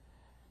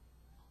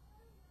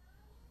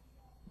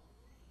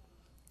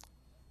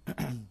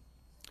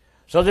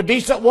 so the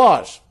beast that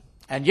was,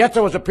 and yet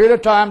there was a period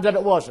of time that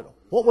it wasn't.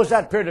 What was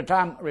that period of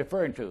time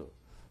referring to?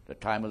 The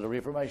time of the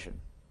Reformation.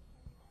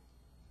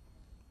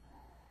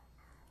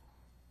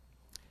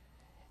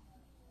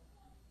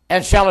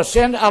 And shall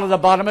ascend out of the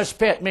bottomless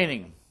pit,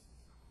 meaning,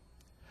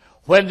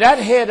 when that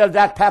head of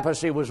that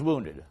papacy was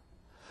wounded,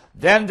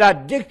 then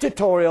that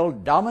dictatorial,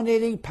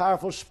 dominating,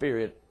 powerful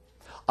spirit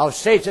of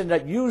Satan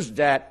that used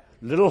that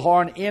little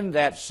horn in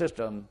that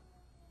system,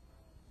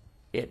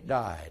 it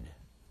died.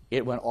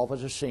 It went off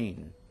as a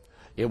scene.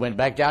 It went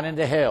back down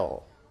into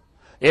hell.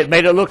 It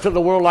made it look to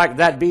the world like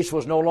that beast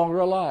was no longer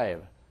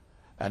alive.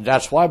 And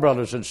that's why,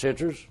 brothers and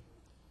sisters,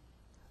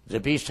 the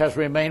beast has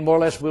remained more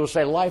or less, we'll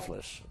say,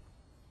 lifeless.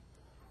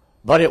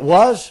 But it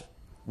was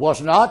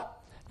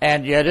not,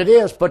 and yet it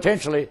is.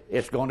 Potentially,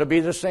 it's going to be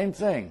the same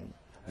thing.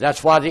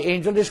 That's why the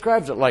angel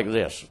describes it like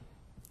this.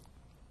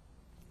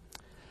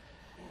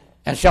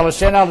 And shall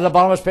ascend out of the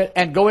bottomless pit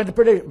and go into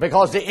perdition.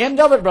 Because the end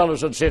of it,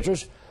 brothers and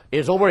sisters,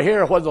 is over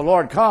here when the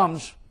Lord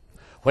comes,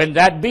 when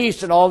that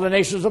beast and all the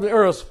nations of the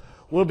earth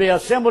will be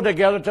assembled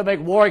together to make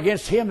war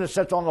against him that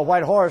sits on the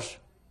white horse.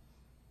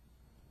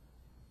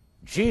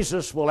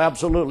 Jesus will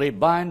absolutely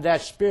bind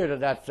that spirit of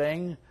that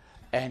thing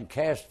and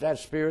cast that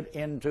spirit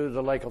into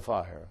the lake of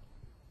fire.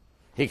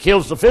 He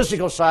kills the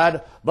physical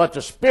side, but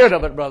the spirit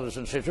of it, brothers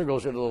and sisters,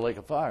 goes into the lake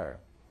of fire.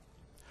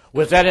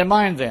 With that in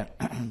mind, then,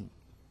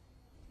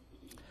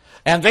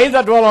 and they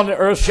that dwell on the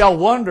earth shall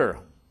wonder,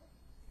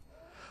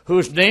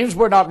 whose names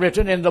were not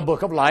written in the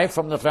book of life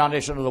from the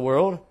foundation of the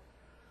world,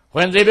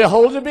 when they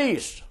behold the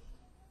beast,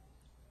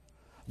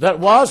 that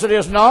was, that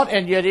is not,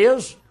 and yet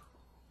is.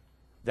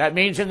 That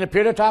means in the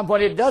period of time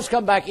when it does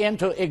come back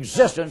into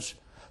existence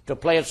to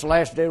play its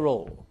last day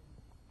role.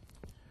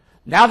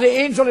 Now the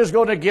angel is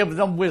going to give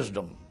them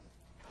wisdom.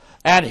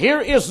 And here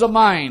is the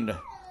mind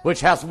which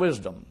hath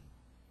wisdom.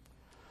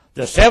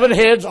 The 7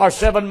 heads are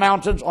 7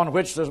 mountains on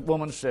which the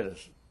woman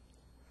sitteth.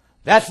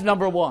 That's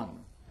number 1.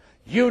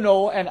 You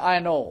know and I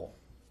know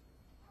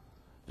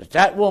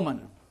that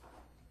woman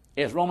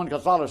is Roman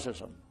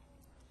Catholicism.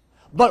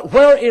 But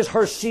where is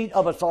her seat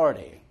of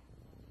authority?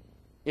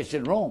 It's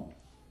in Rome.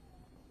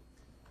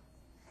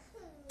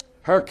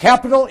 Her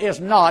capital is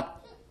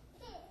not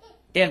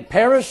in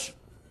Paris,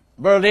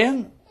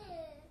 Berlin.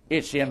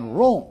 It's in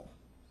Rome.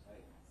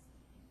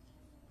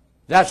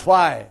 That's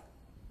why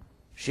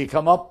she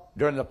come up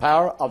during the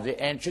power of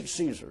the ancient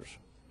Caesars.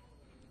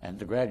 And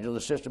the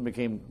system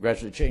became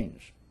gradually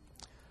changed.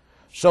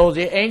 So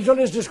the angel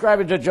is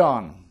describing to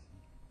John,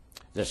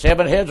 the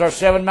 7 heads are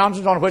 7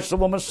 mountains on which the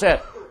woman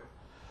sat.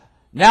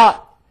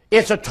 Now,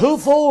 it's a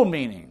twofold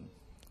meaning.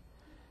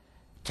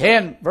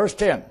 Verse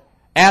 10.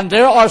 And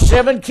there are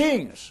 7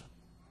 kings.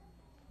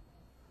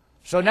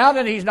 So now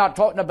then he's not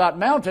talking about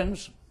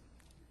mountains.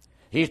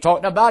 He's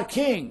talking about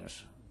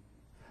kings.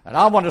 And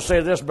I want to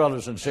say this,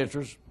 brothers and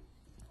sisters.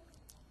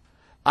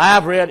 I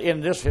have read in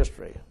this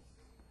history,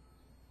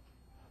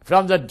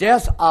 from the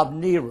death of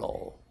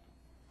Nero,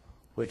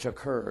 which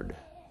occurred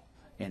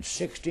in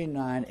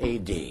 69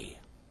 A.D.,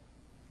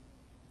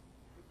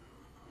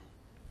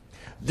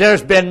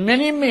 there's been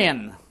many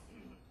men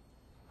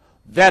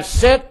that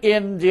sat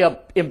in the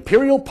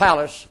imperial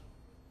palace,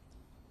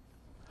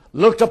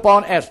 looked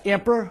upon as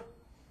emperor,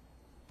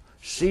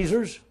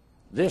 Caesars,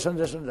 this and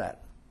this and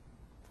that.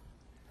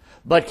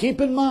 But keep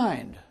in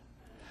mind,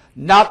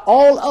 not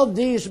all of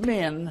these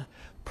men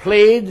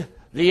played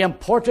the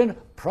important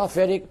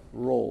prophetic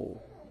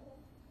role.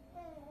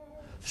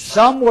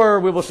 Some were,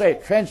 we will say,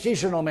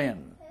 transitional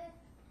men.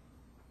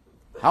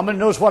 How many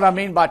knows what I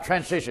mean by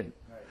transition?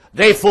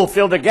 They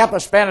fulfilled a gap, a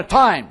span of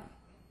time.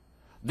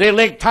 They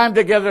linked time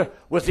together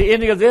with the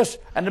ending of this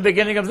and the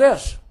beginning of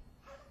this.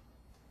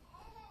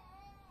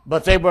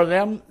 But they were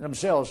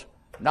themselves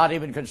not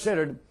even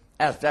considered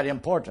as that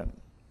important.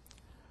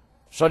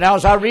 So now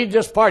as I read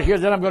this part here,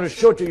 then I'm going to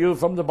show to you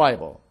from the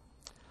Bible.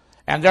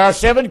 And there are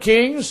 7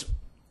 kings.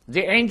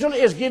 The angel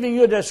is giving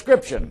you a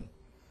description.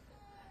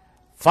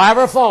 5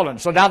 are fallen.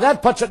 So now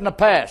that puts it in the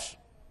past.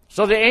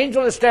 So the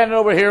angel is standing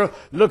over here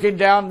looking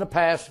down the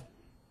past.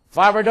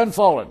 5 are done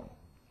fallen.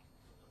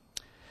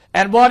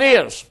 And 1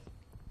 is.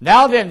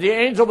 Now then, the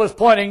angel was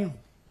pointing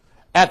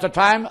at the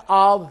time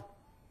of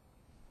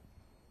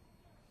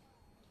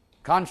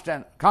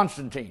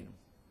Constantine.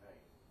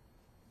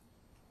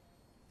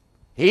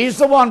 He's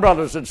the one,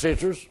 brothers and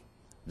sisters,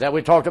 that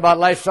we talked about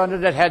last Sunday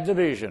that had the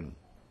vision.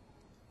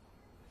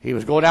 He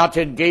was going out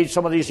to engage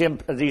some of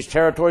these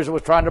territories that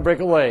was trying to break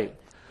away.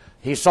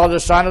 He saw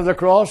the sign of the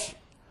cross,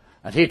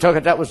 and he took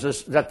it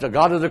that the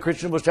God of the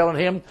Christian was telling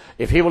him,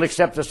 if he will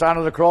accept the sign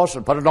of the cross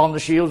and put it on the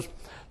shields,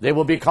 they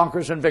will be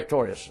conquerors and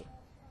victorious.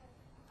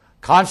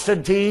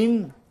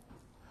 Constantine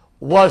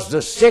was the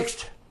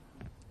 6th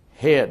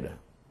head.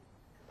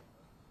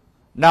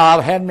 Now,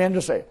 I've had men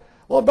to say,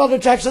 well, Brother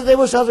Jackson, there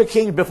was other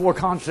kings before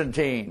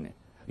Constantine.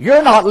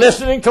 You're not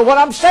listening to what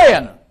I'm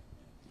saying.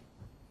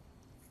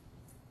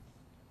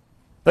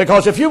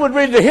 Because if you would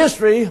read the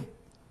history,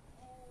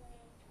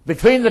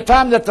 between the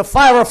time that the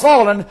 5 are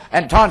fallen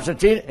and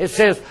Constantine, it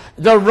says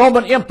the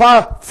Roman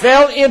Empire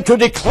fell into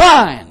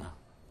decline.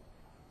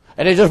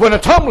 And it just went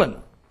a-tumbling.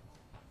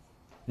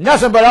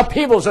 Nothing but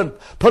upheavals and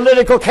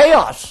political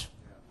chaos.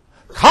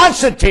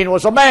 Constantine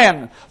was a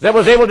man that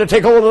was able to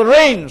take over the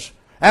reins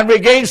and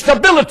regain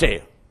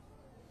stability.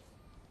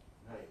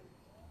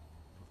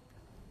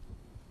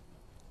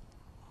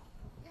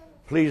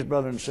 Please,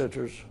 brothers and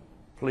sisters,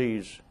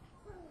 please.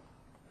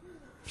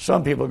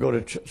 Some people go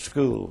to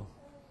school.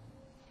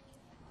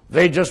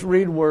 They just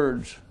read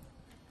words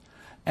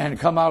and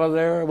come out of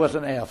there with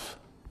an F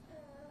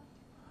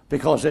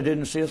because they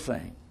didn't see a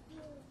thing.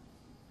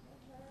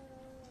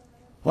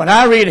 When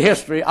I read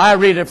history, I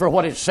read it for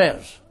what it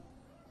says.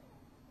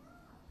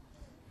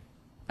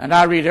 And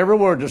I read every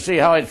word to see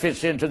how it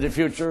fits into the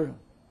future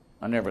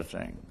and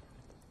everything.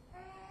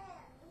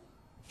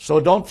 So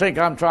don't think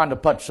I'm trying to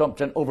put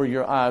something over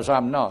your eyes.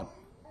 I'm not.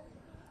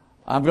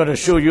 I'm going to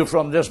show you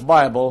from this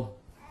Bible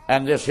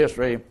and this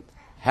history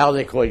how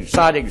they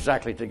coincide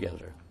exactly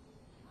together.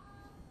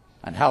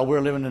 And how we're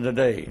living in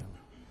today.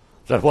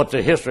 That what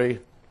the history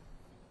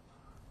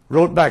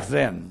wrote back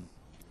then,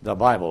 the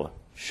Bible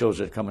shows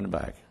it coming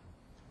back.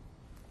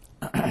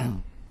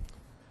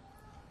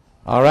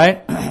 All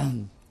right?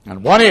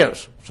 And one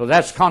is, so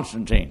that's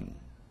Constantine.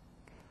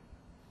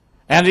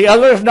 And the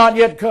other has not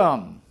yet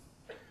come.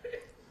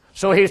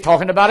 So he's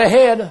talking about a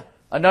head,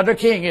 another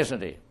king,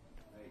 isn't he?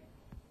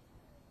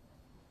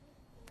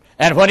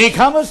 And when he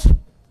cometh,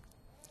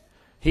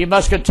 he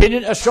must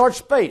continue a short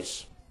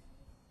space.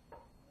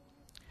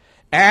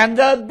 And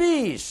the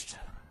beast.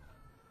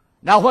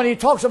 Now when he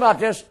talks about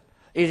this,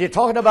 is he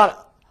talking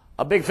about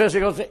a big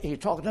physical thing? He's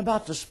talking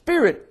about the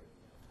spirit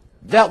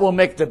that will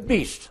make the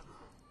beast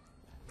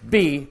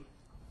be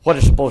what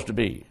it's supposed to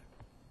be.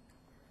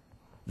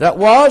 That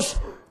was,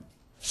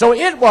 so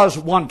it was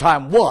one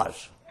time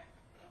was.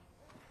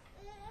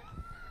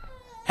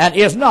 And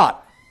is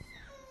not.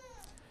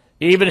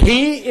 Even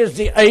he is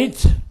the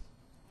eighth,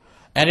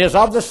 and is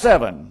of the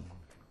seven,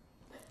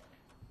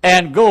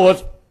 and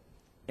goeth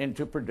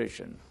into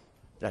perdition.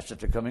 That's at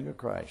the coming of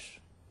Christ.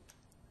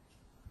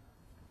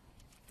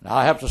 Now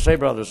I have to say,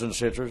 brothers and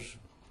sisters,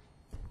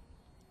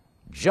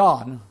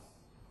 John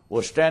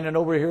was standing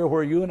over here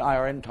where you and I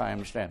are in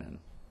time standing.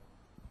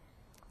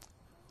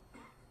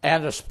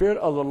 And the Spirit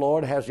of the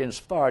Lord has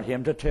inspired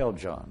him to tell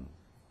John,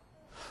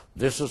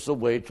 this is the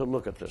way to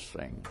look at this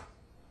thing.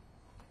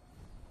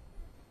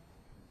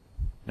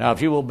 Now,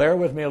 if you will bear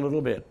with me a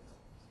little bit,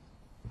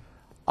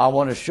 I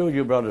want to show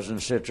you, brothers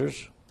and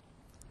sisters,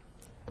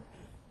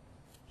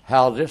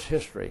 how this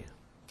history,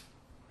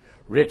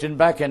 written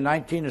back in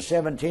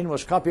 1917,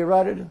 was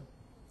copyrighted.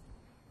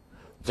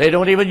 They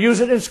don't even use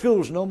it in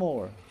schools no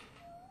more.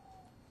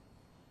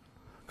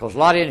 Because a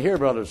lot in here,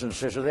 brothers and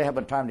sisters, they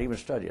haven't time to even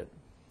study it.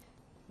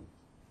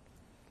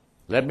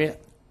 Let me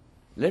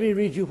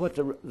read you what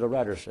the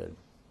writer said.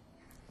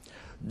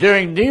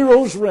 During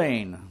Nero's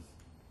reign,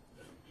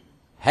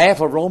 half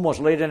of Rome was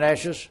laid in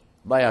ashes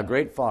by a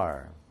great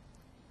fire,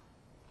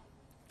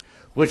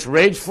 which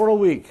raged for a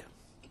week.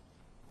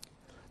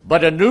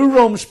 But a new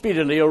Rome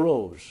speedily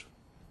arose.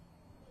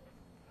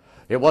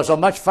 It was a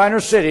much finer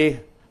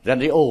city than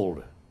the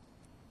old,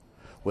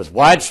 with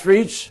wide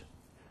streets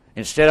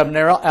instead of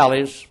narrow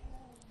alleys,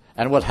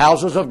 and with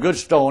houses of good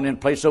stone in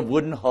place of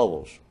wooden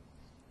hovels.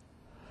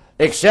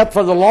 Except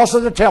for the loss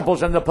of the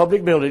temples and the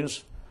public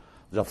buildings,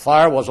 the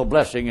fire was a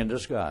blessing in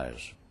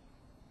disguise.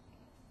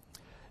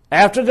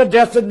 After the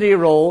death of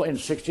Nero in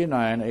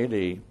 69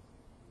 AD,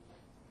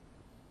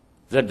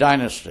 the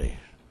dynasty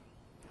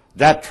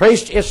that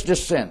traced its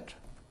descent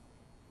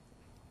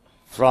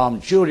from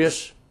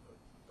Julius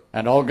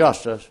and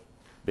Augustus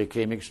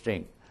became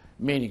extinct,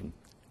 meaning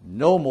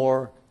no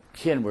more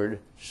kinward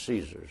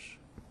Caesars.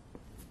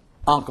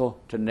 Uncle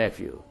to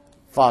nephew,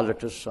 father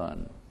to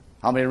son.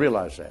 How many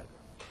realize that?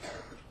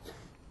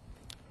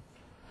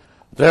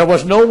 There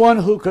was no one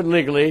who could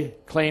legally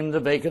claim the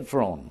vacant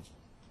throne.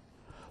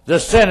 The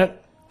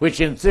Senate, which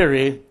in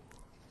theory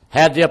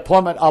had the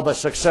appointment of a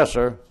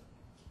successor,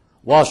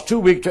 was too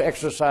weak to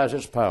exercise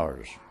its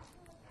powers.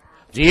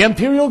 The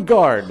imperial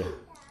guard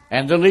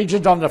and the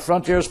legions on the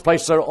frontiers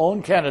placed their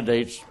own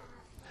candidates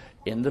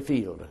in the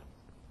field.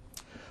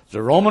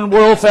 The Roman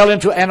world fell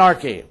into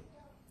anarchy,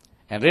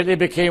 and Italy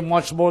became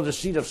once more the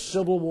seat of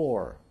civil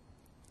war.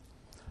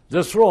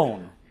 The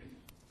throne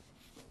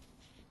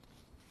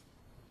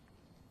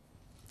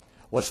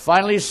was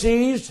finally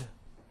seized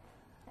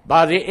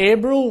by the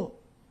able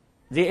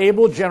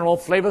general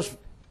Flavius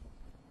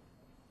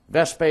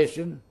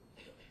Vespasian.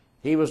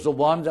 He was the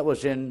one that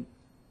was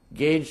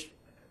engaged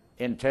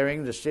in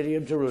tearing the city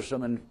of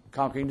Jerusalem and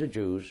conquering the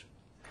Jews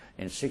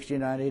in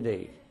 69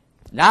 AD.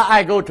 Now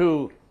I go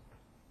to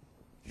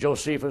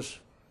Josephus,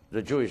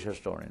 the Jewish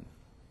historian.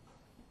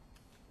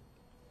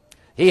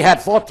 He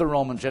had fought the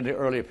Romans in the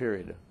early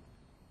period,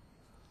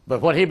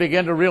 but when he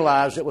began to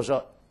realize it was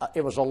a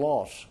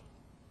loss,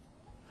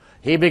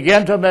 he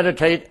began to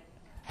meditate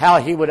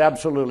how he would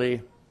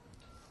absolutely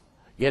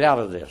get out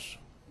of this.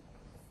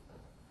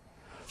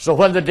 So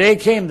when the day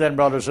came then,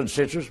 brothers and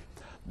sisters,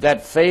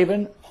 that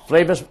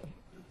Flavius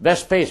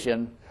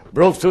Vespasian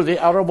broke through the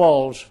outer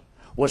walls,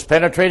 was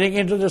penetrating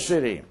into the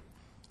city,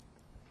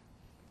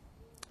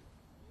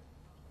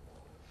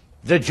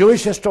 the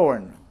Jewish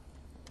historian,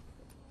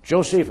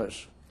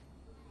 Josephus,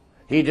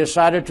 he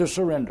decided to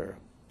surrender.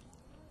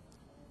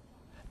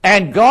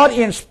 And God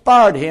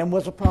inspired him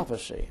with a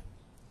prophecy.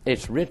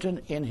 It's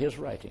written in his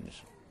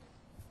writings.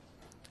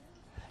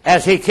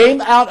 As he came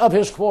out of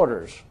his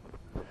quarters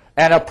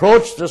and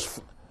approached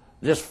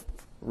this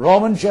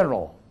Roman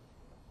general,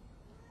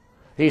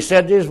 he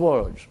said these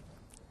words,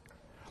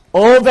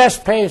 O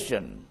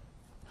Vespasian,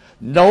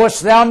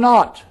 knowest thou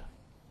not?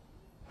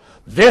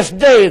 This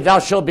day thou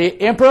shalt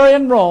be emperor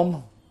in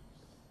Rome,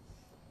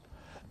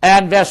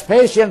 And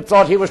Vespasian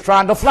thought he was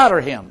trying to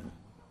flatter him.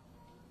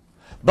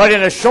 But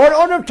in a short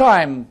order of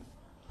time,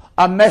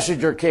 a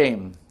messenger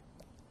came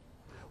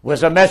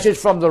with a message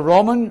from the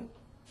Roman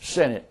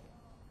Senate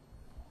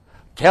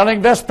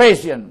telling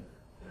Vespasian,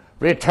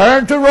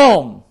 return to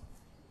Rome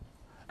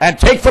and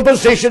take the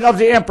position of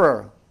the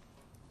emperor,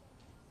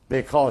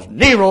 because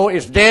Nero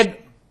is dead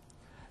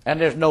and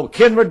there's no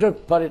kindred to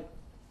put it,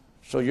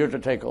 so you're to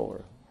take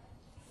over.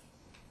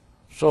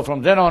 So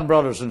from then on,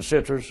 brothers and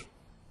sisters,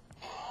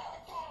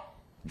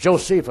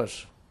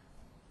 Josephus,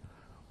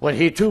 when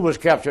he too was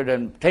captured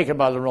and taken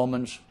by the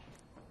Romans,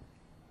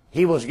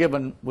 he was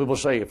given, we will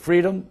say,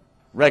 freedom,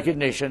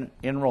 recognition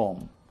in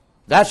Rome.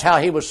 That's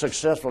how he was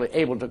successfully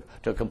able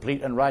to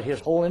complete and write his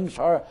whole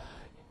entire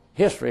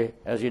history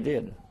as he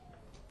did.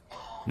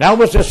 Now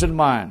with this in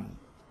mind,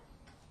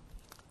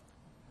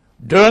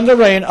 during the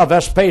reign of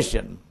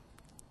Vespasian,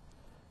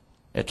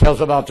 it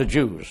tells about the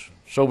Jews,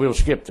 so we'll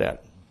skip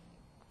that.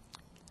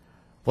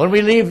 When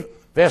we leave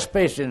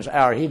Vespasian's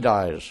hour, he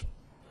dies.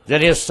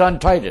 Then his son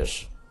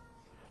Titus.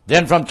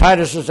 Then from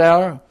Titus's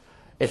hour,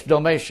 it's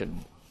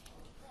Domitian.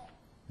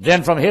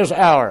 Then from his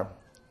hour,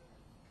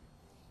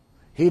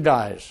 he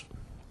dies.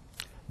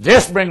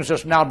 This brings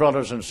us now,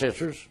 brothers and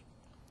sisters,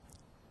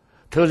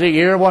 to the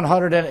year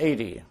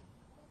 180.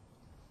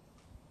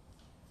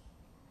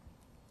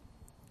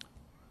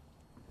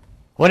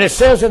 When it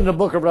says in the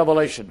book of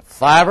Revelation,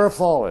 5 are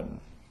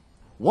fallen,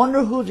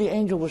 wonder who the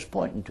angel was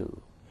pointing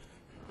to.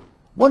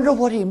 Wonder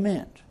what he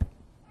meant.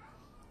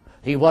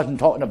 He wasn't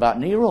talking about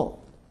Nero.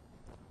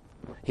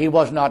 He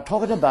was not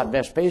talking about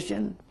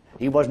Vespasian.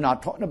 He was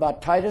not talking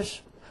about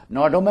Titus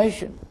nor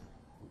Domitian.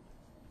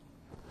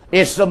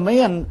 It's the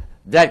men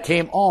that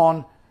came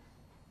on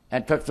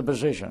and took the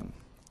position.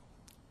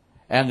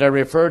 And they're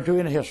referred to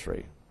in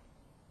history.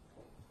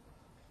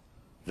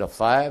 The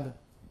 5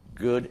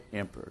 good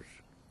emperors.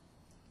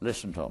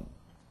 Listen to them.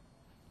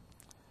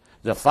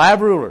 The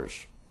 5 rulers.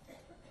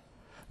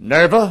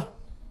 Nerva,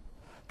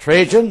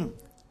 Trajan,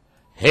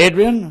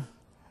 Hadrian,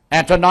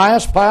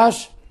 Antonius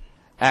Pius,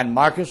 and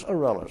Marcus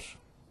Aurelius.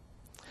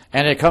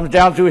 And it comes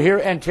down through here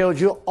and tells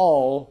you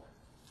all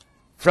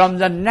from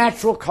the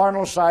natural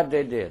carnal side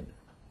they did.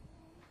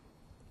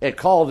 It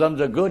called them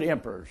the good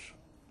emperors.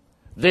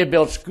 They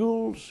built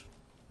schools.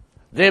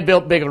 They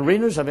built big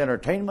arenas of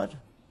entertainment.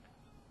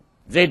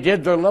 They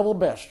did their level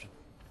best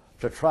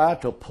to try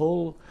to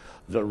pull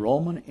the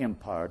Roman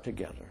Empire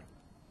together.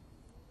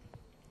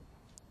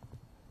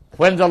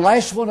 When the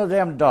last one of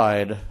them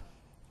died,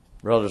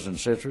 brothers and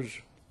sisters,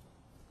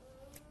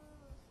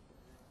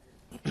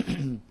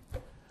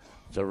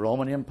 the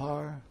Roman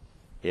Empire,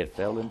 it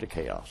fell into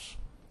chaos.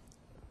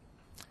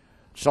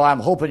 So I'm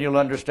hoping you'll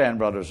understand,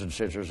 brothers and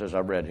sisters, as I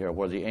read here,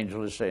 where the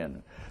angel is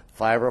saying,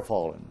 5 are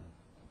fallen.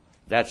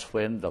 That's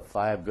when the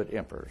 5 good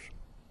emperors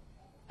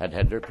had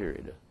had their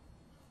period.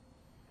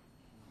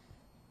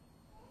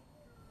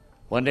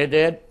 When they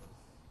did,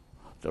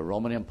 the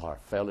Roman Empire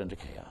fell into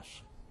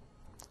chaos.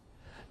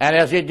 And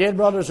as it did,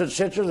 brothers and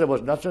sisters, there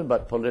was nothing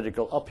but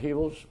political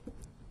upheavals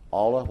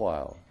all the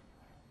while.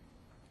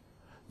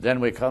 Then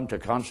we come to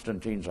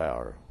Constantine's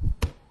hour.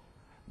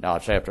 Now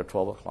it's after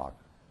 12 o'clock.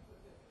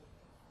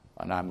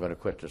 And I'm going to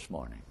quit this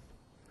morning.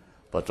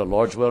 But the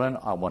Lord's willing,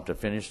 I want to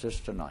finish this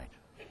tonight.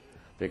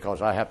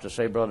 Because I have to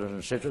say, brothers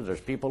and sisters,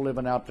 there's people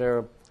living out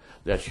there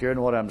that's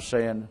hearing what I'm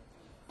saying.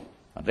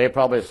 And they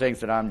probably think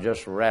that I'm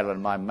just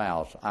rattling my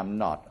mouth. I'm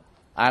not.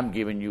 I'm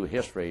giving you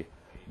history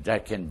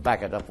that can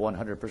back it up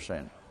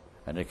 100%.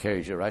 And it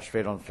carries you right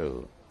straight on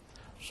through.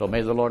 So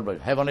may the Lord,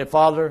 Heavenly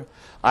Father,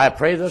 I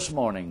pray this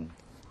morning,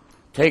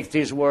 take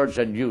these words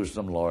and use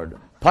them, Lord.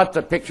 Put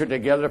the picture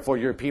together for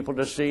your people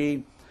to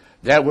see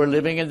that we're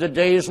living in the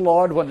days,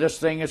 Lord, when this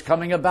thing is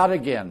coming about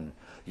again.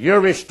 You're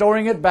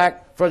restoring it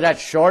back for that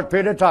short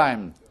period of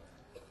time.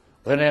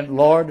 And then,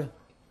 Lord,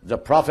 the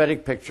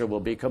prophetic picture will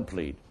be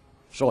complete.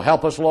 So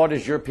help us, Lord,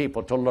 as your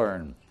people to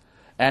learn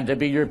and to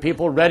be your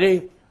people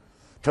ready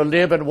to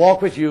live and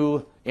walk with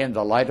you in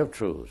the light of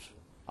truth.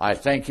 I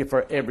thank you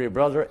for every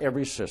brother,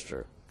 every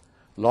sister.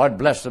 Lord,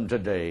 bless them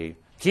today.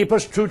 Keep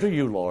us true to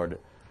you, Lord.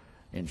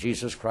 In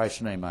Jesus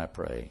Christ's name I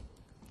pray.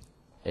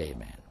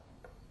 Amen.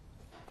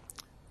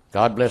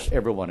 God bless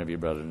every one of you,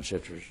 brothers and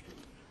sisters.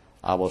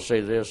 I will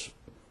say this.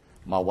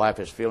 My wife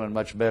is feeling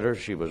much better.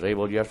 She was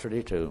able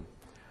yesterday to.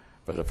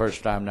 For the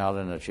first time now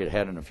then that she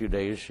had in a few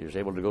days, she was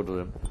able to go to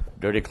the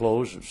dirty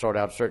clothes and sort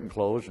out certain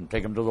clothes and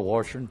take them to the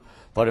washer and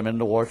put them in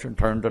the washer and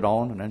turned it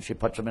on, and then she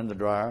puts them in the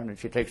dryer, and then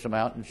she takes them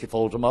out and she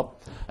folds them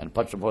up and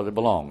puts them where they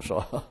belong.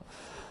 So,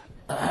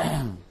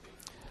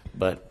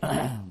 but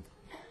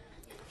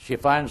she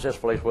finds this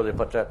place where they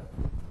put that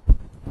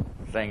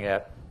thing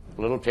at,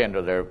 a little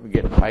tender there,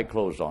 getting tight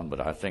clothes on, but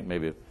I think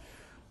maybe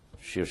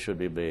she should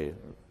be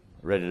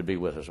ready to be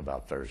with us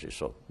about Thursday.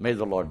 So may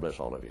the Lord bless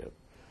all of you.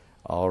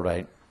 All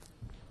right.